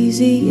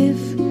easy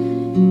if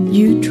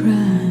you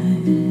try.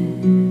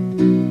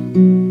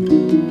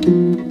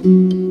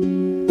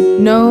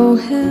 No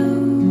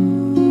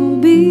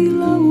hell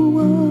below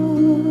us,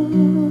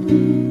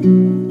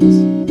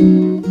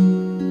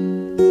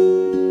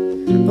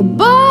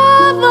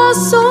 above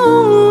us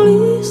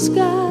only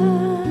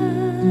sky.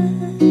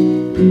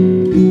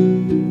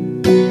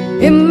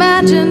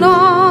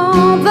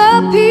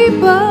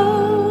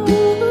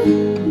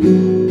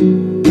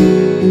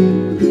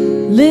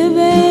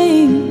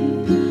 living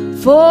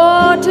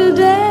for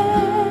today.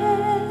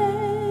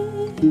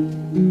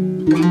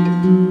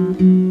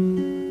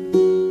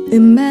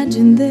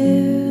 Imagine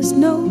there's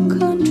no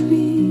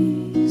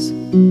countries.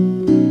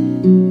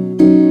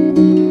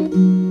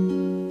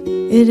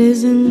 It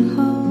isn't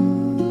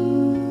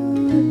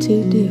hard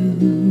to do.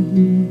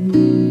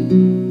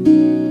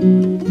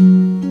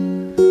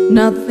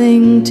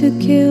 Nothing to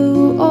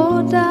kill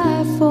or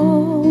die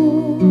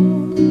for,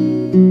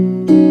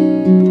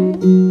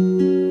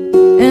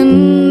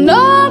 and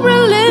no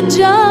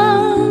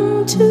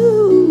religion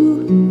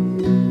too.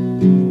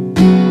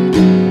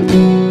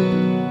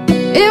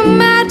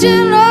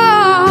 Imagine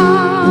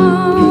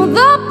all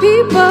the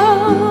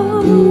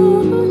people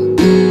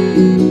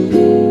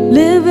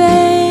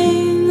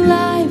living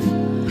life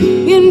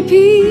in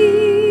peace.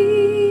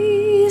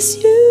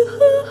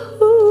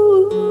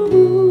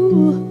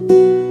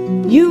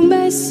 You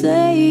may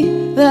say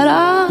that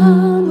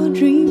I'm a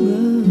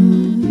dreamer,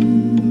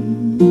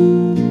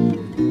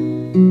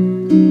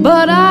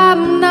 but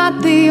I'm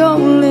not the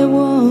only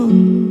one.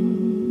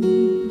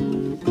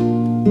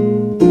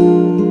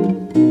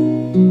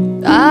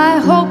 I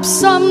hope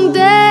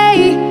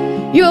someday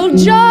you'll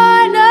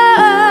join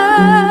us,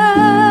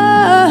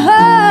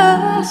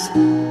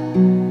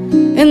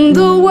 and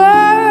the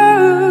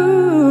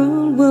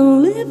world will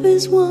live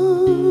as one.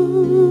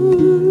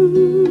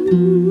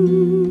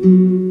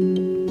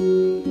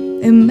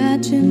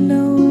 Imagine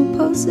no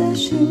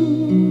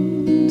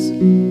possessions.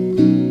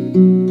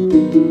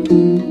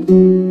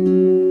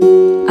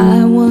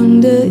 I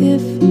wonder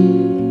if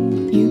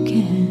you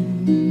can.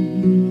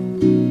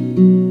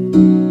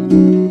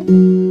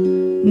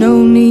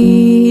 No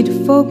need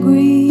for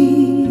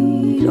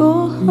greed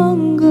or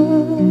hunger,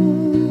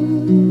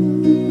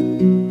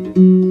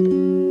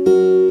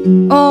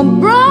 or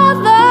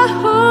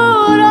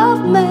brotherhood of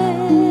man.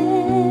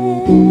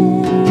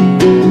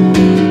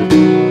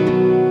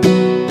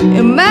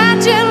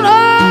 Imagine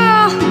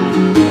all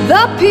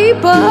the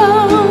people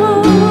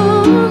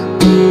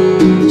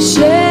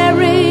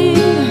sharing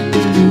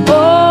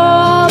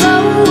all the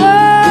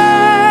world.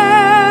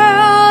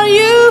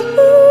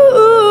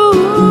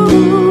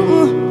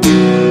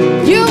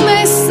 You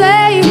may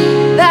say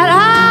that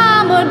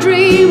I'm a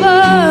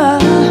dreamer,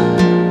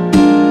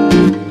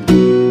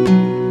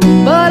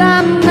 but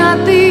I'm not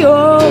the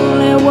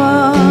only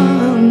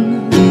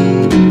one.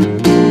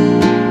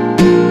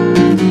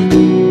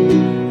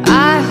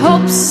 I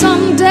hope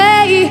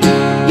someday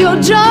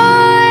you'll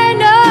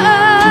join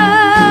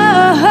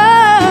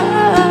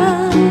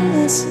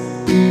us,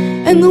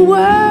 and the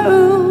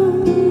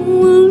world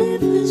will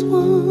live as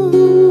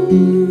one.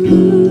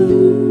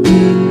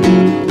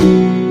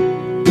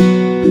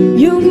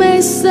 You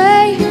may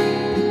say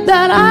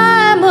that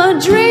I'm a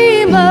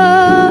dreamer,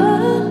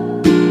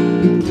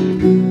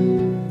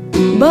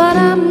 but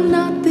I'm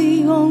not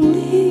the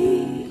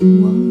only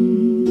one.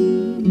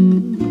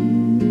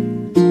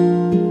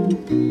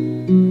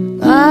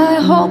 I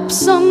hope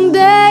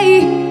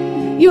someday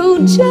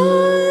you'll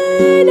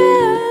join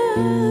us,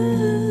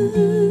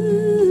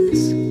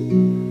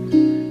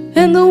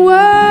 and the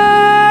world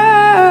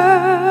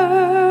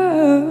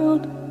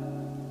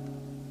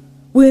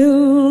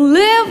will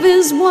live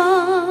as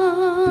one.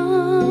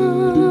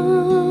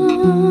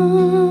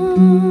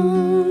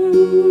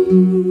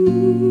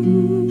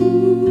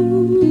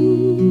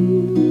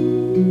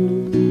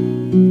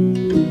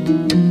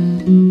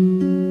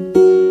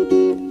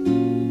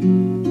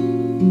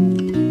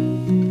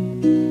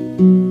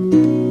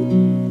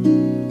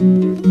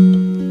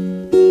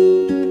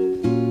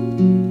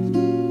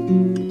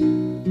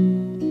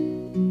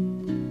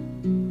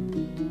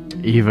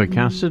 Eva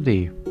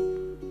Cassidy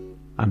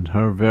and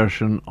her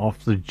version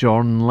of the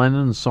John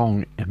Lennon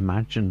song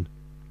Imagine.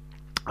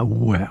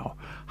 Well,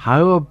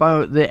 how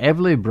about the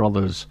Everly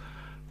Brothers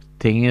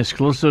taking us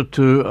closer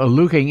to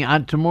looking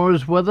at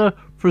tomorrow's weather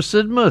for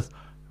Sidmouth,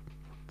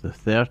 the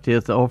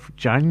 30th of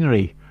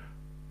January.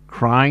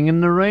 Crying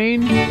in the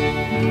Rain.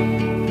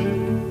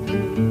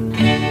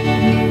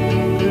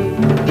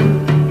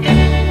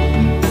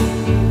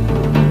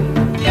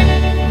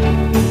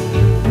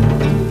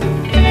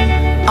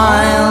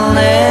 I'll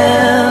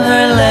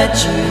never let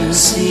you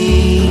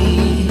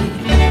see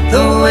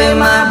the way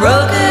my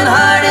broken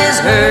heart is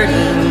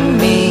hurting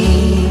me.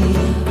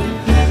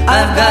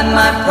 I've got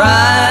my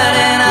pride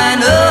and I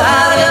know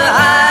how to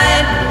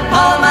hide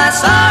all my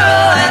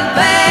sorrow and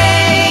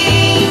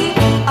pain.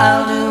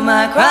 I'll do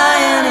my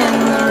crying in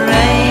the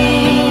rain.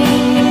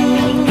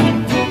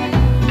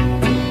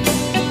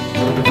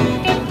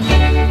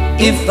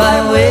 If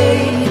I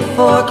wait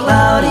for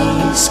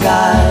cloudy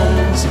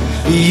skies,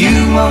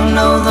 you won't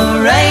know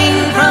the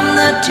rain from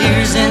the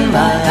tears in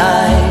my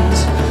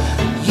eyes.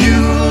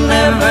 You'll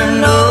never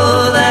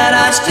know that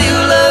I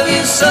still love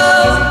you so,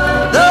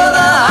 though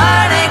the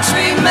heartaches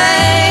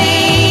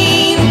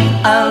remain.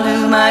 I'll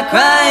do my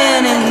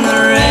crying in the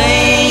rain.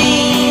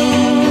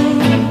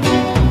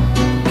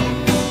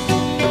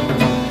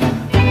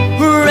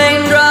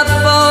 Raindrop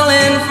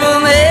falling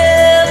from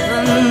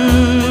heaven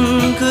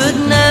could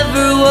never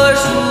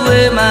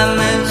away my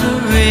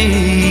misery.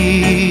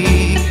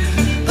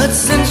 But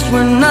since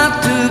we're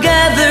not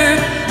together,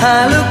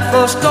 I look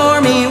for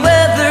stormy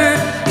weather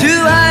to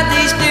hide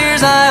these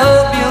tears I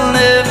hope you'll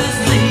never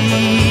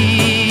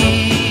see.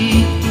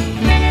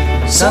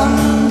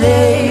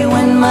 Someday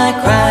when my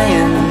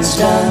crying's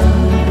done,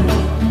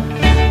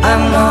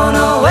 I'm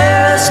gonna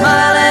wear a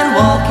smile and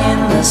walk in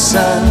the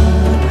sun.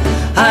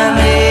 I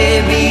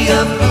may be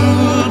a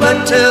fool, but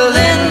till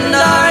then,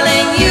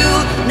 darling,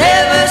 you'll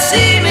never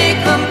see me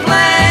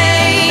complain.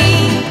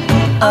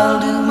 I'll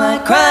do my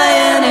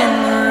crying in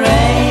the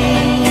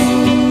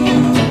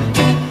rain.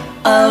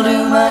 I'll do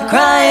my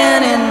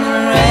crying in the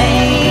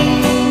rain.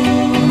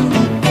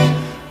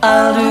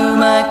 I'll do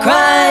my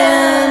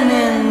crying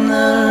in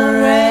the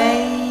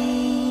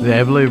rain. The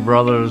Everly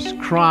Brothers,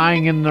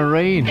 Crying in the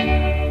Rain.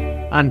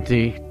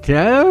 Auntie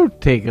Tao,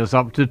 take us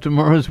up to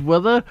tomorrow's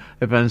weather.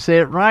 If I say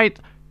it right,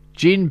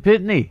 Gene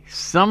Pitney,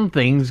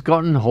 Something's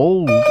Gotten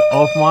Hold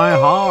of My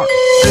Heart.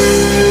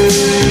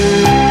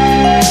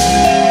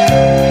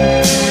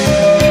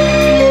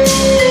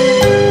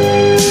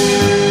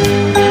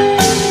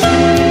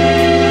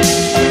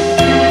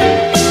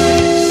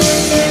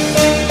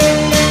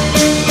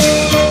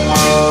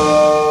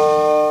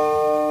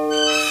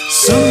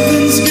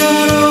 Something's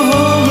got a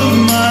hold of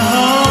my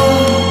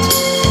heart,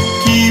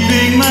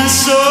 keeping my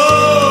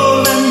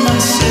soul and my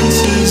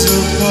senses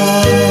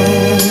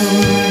apart.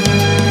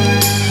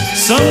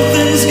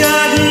 Something's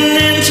gotten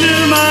into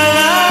my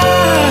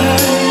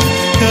life,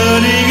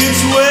 cutting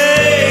its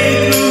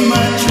way through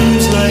my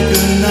dreams like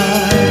a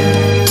knife,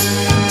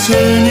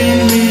 turning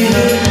me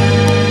up,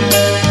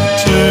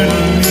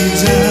 turning me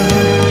down,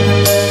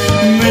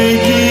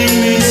 making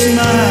me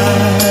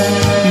smile,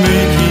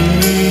 making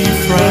me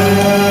frown.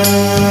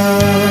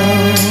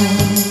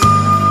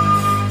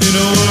 In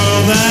a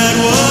world that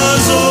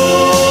was old,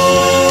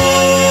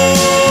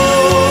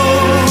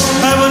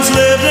 I once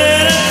lived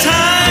in a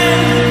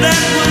time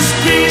that was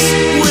peace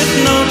with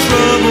no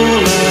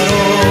trouble at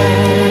all.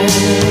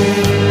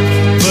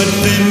 But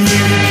then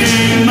you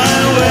came my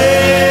way,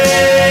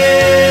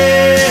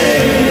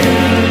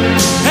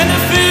 and a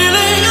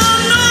feeling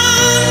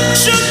unknown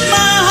shook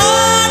my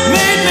heart,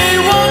 made me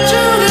want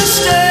you to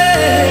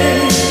stay.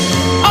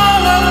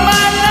 All of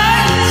my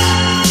nights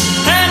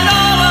and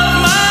all of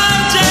my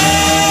days.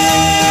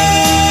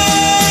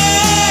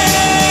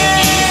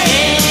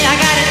 I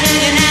got it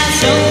thinking now,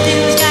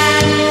 something's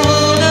gotten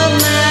hold of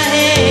my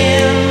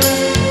hand,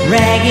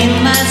 dragging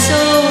my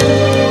soul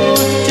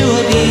to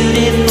a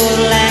beautiful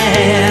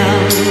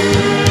land.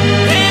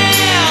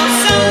 Well,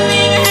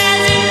 something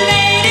has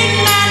invaded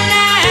my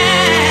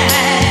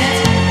night,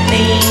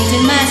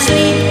 painting my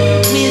sleep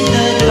with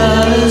the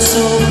colors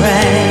so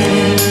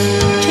bright,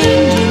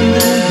 changing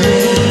the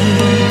gray,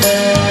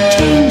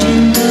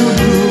 changing the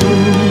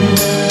blue,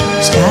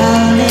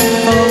 scarlet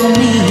for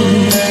me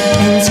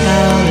and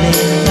scarlet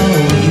for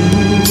you.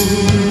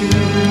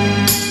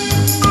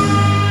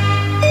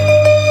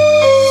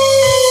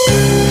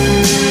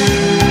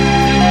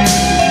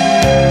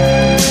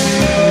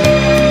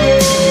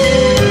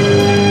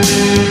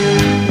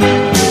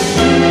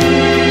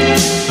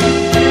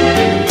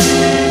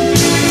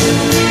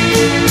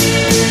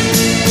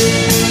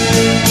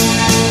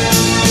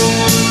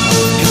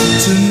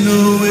 To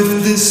know if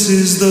this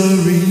is the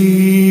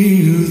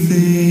real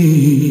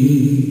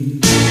thing.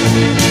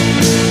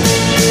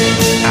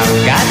 I've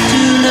got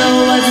to know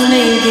what's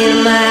making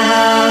my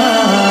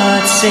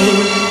heart sing.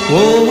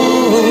 Oh,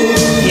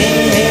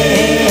 yeah.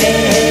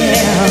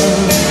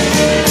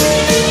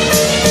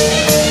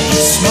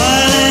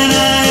 Smiling,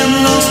 I am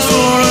lost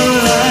for a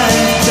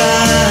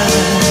lifetime.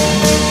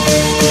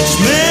 Each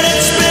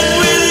minute spent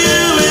with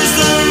you is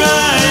the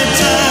right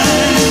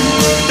time.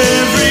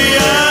 Every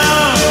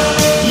hour,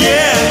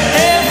 yeah,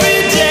 every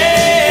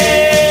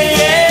day,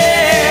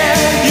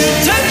 yeah.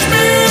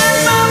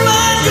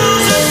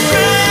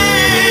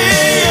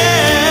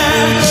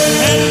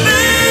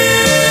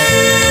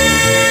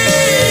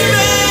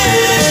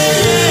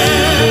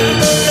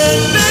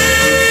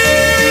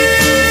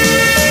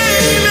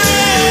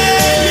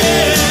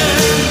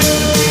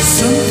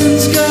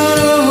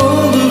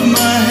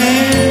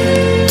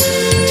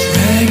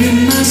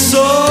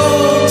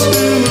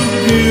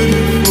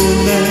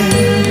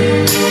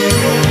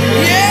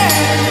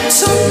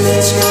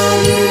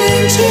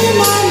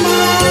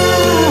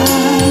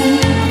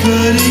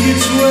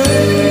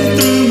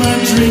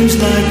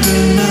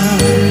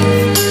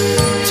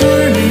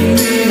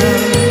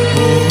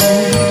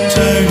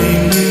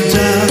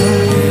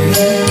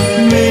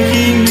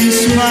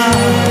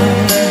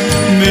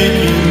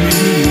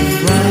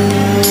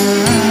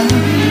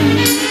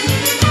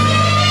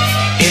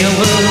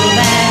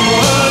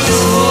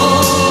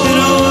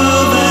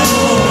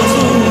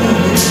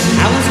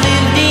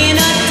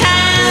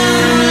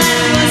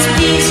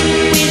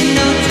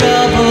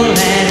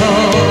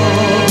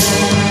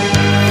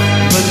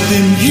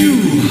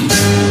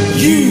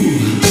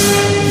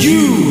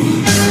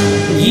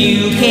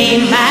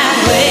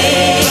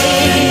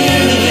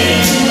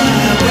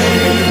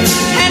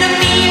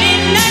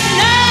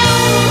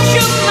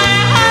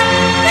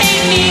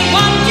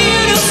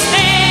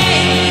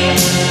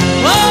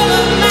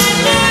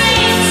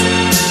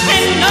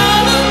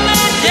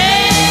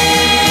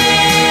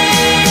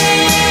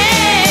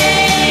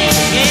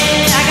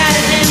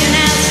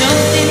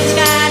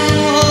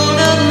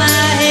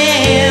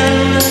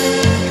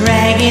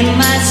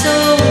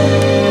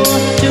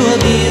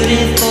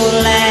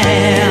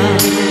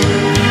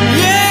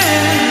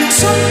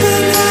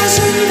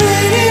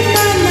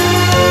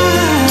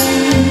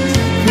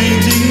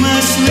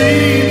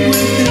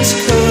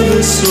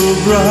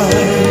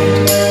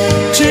 bright,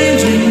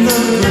 changing the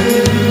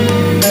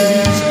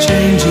grays,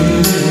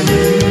 changing the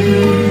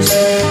blues.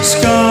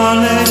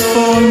 Scarlet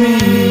for me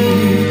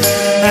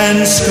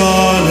and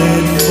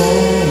scarlet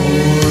for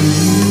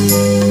you.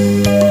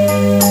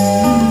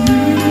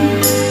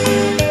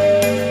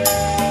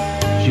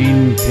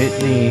 Gene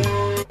Pitney,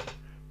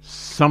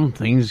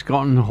 something's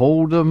gotten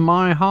hold of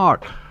my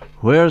heart.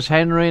 Where's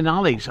Henry and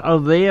Alex? Are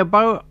they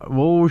about?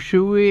 Well,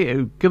 should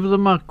we give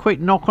them a quick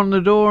knock on the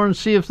door and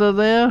see if they're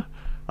there?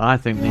 I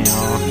think they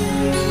are.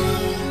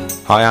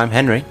 Hi, I'm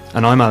Henry.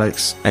 And I'm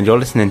Alex. And you're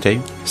listening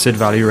to Sid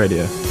Valley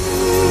Radio.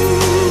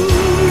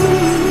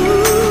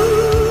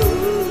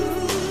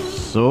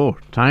 So,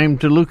 time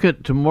to look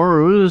at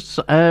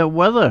tomorrow's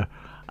weather.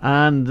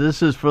 And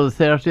this is for the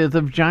 30th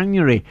of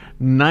January.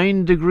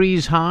 9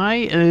 degrees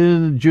high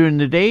during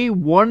the day,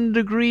 1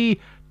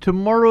 degree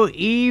tomorrow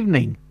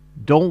evening.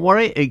 Don't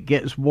worry, it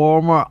gets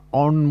warmer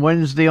on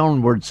Wednesday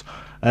onwards.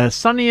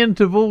 Sunny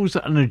intervals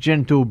and a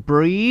gentle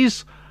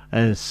breeze.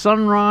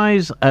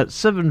 Sunrise at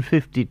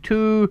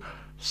 7:52.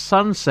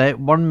 Sunset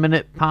 1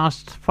 minute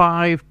past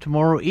 5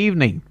 tomorrow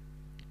evening.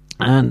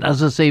 And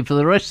as I say, for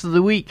the rest of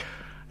the week,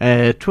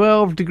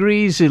 12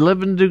 degrees,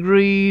 11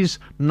 degrees,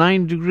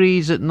 9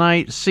 degrees at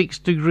night, 6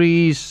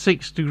 degrees,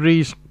 6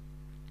 degrees.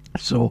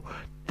 So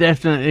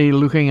definitely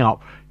looking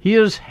up.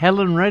 Here's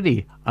Helen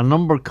Reddy, a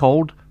number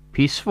called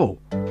Peaceful.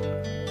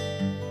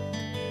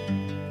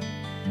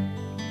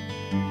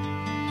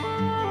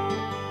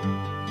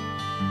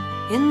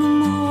 In the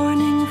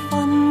morning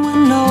fun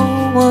when no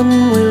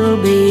one will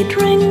be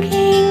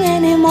drinking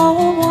any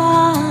more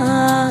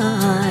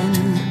wine,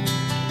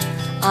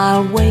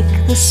 I'll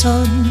wake the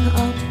sun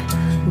up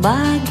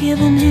by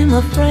giving him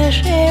a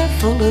fresh air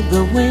full of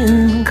the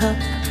wind cup.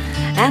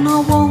 And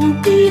I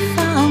won't be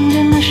found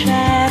in the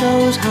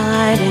shadows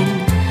hiding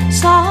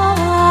sorrow.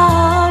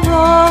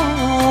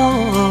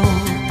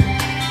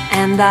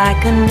 And I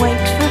can wait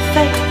for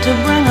fate to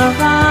bring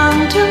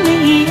around to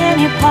me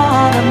any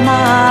part of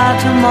my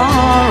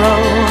tomorrow.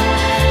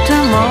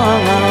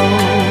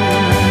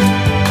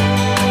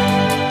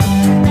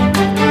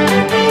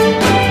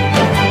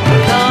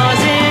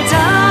 Cause it's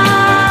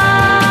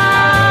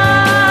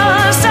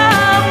so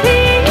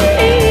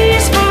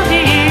peaceful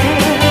here.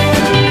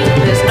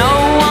 There's no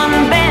one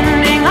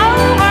bending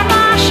over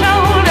my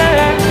shoulder,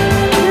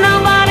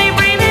 nobody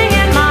breathing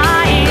in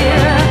my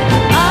ear.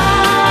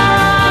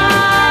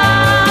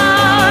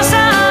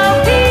 So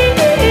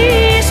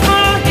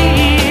peaceful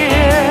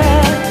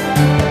here.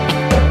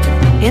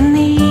 In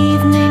the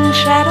evening,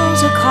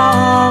 shadows are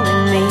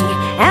calling me,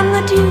 and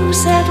the dew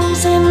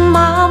settles in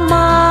my mind.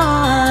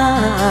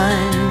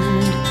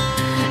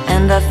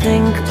 And I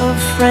think of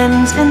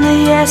friends in the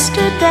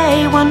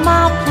yesterday when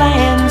my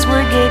plans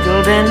were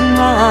giggled and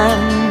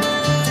rhymed.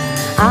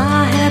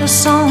 I had a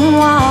song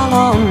while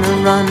on the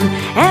run,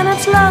 and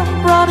its love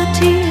brought a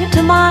tear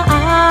to my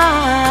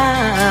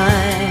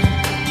eye.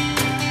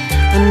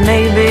 And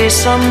maybe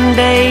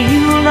someday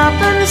you'll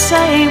up and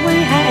say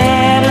we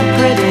had a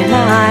pretty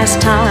nice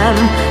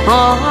time.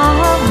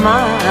 Oh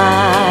my.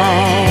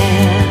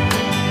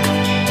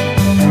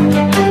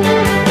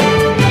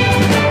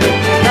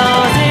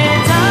 Cause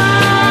it's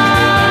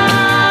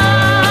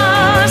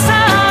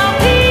so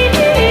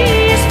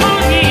peaceful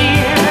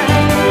here.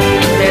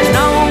 There's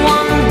no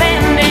one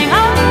bending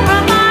over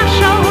my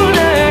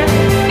shoulder,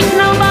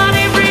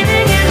 nobody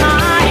breathing in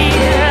my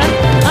ear.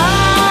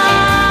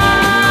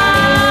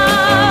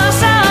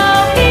 So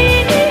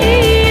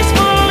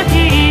peaceful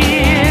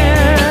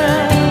here.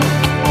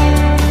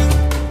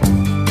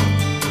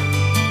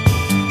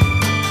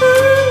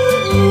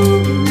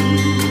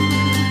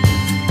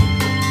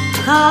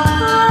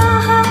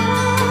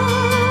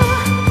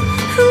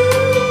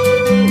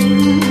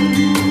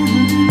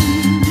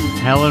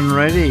 Helen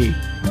Reddy,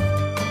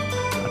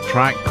 a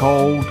track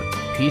called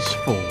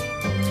Peaceful.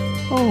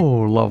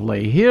 Oh,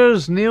 lovely.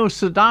 Here's Neil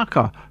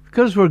Sedaka,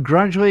 because we're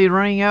gradually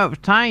running out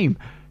of time.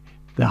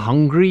 The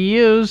Hungry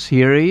Years,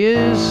 here he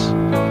is.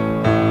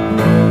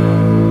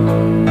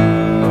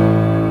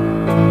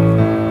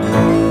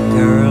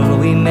 Girl,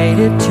 we made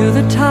it to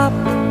the top.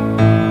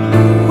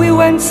 We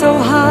went so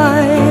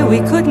high we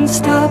couldn't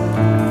stop.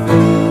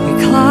 We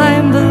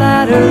climbed the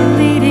ladder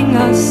leading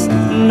us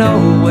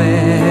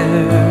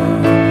nowhere.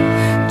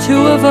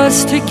 Two of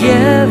us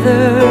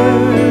together,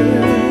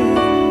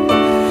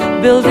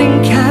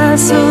 building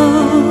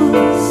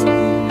castles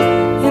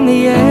in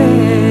the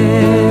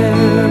air.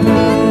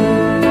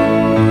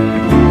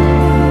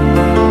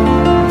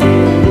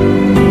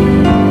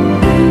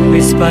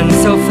 We spun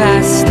so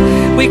fast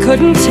we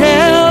couldn't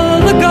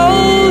tell the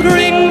gold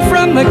ring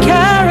from the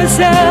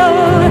carousel.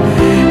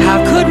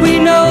 How could we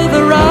know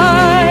the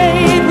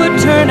ride would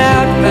turn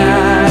out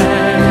bad?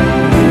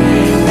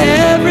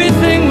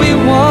 Everything we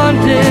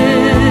wanted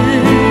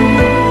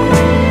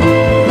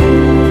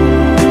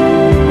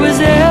was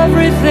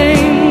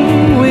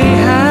everything we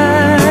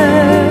had.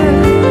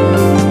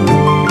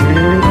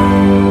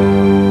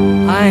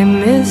 I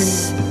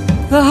miss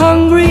the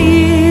hungry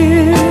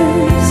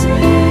years,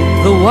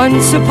 the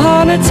once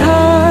upon a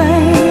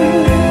time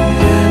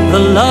the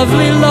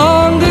lovely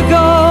long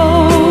ago.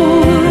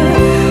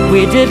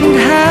 We didn't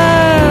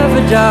have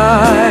a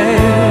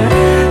dime,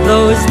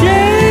 those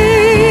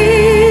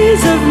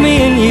days of me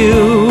and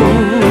you.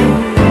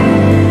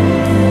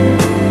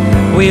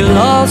 We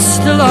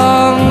lost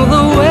along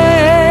the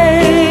way.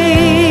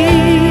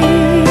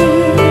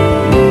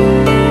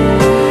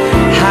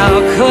 How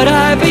could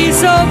I be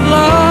so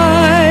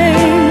blind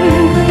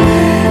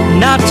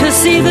not to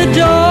see the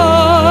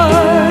door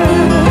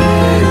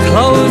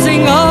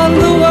closing on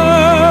the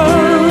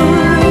world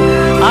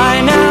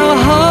I now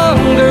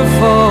hunger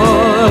for,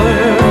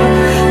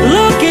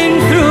 looking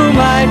through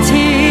my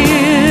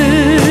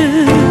tears?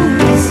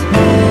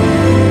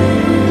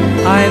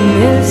 I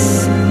miss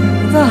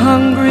the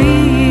hungry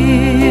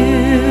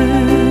years.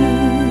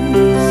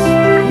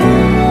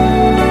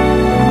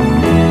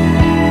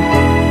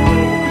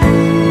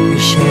 We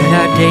shared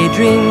our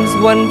daydreams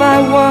one by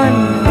one,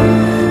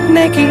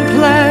 making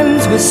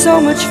plans was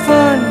so much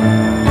fun.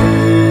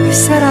 We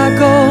set our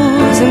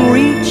goals and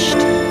reached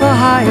the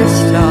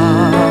highest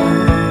star.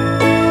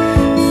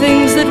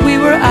 Things that we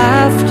were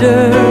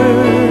after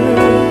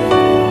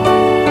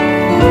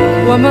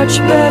were much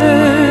better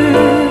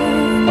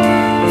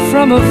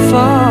from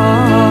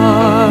afar.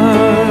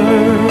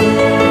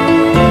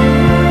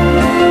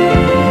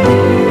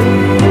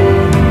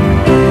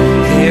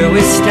 Here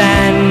we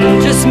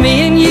stand, just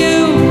me and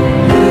you,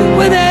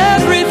 with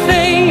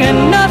everything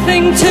and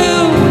nothing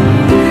too.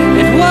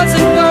 It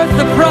wasn't worth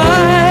the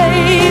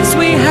price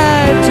we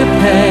had to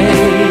pay.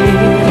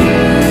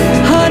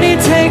 Honey,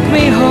 take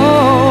me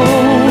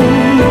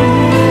home.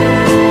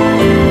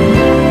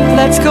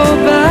 Let's go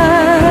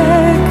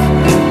back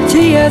to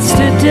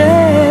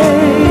yesterday.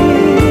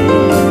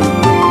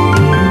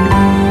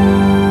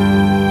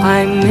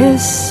 I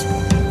miss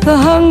the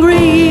hungry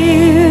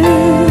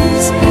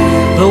years,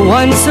 the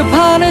once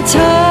upon a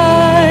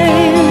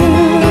time,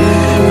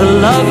 the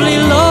lovely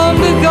long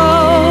ago.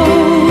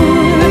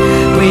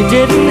 We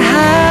didn't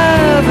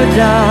have a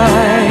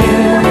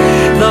dime,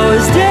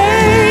 those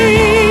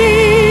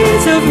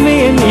days of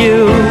me and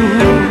you.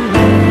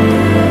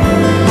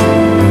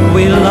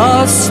 We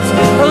lost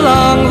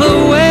along the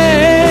way.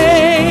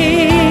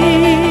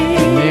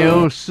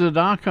 Neil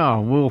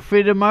Sedaka. We'll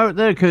fade him out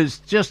there because it's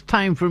just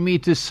time for me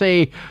to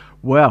say,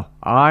 well,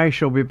 I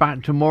shall be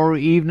back tomorrow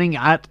evening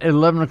at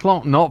 11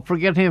 o'clock. Not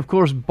forgetting, of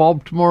course,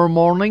 Bob tomorrow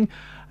morning.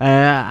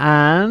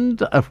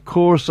 And, of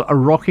course, a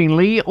Rocking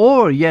Lee.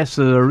 Or, yes,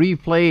 a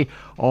replay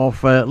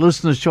of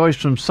Listener's Choice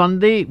from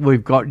Sunday.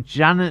 We've got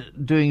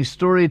Janet doing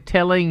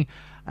storytelling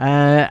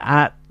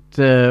at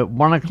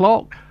 1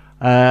 o'clock.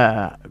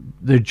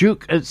 The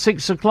Duke at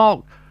 6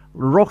 o'clock.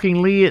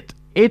 Rocking Lee at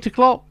 8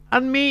 o'clock.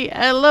 And me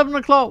at 11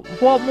 o'clock.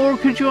 What more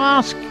could you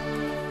ask?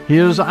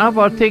 Here's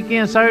ABBA taking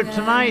us out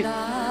tonight,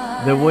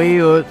 the way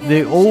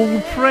the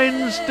old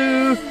friends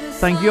do.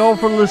 Thank you all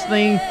for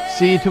listening.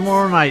 See you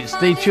tomorrow night.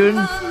 Stay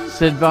tuned.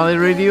 Sid Valley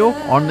Radio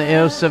on the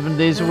air 7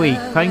 days a week.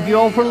 Thank you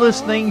all for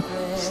listening.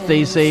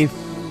 Stay safe.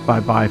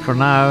 Bye-bye for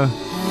now.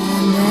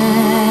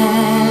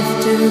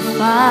 After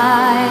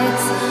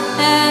fights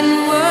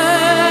and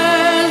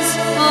words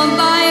of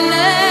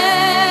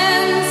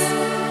violence,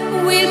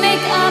 we'll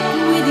make up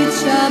with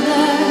each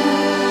other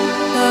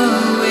the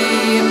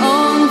way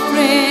old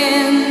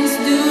friends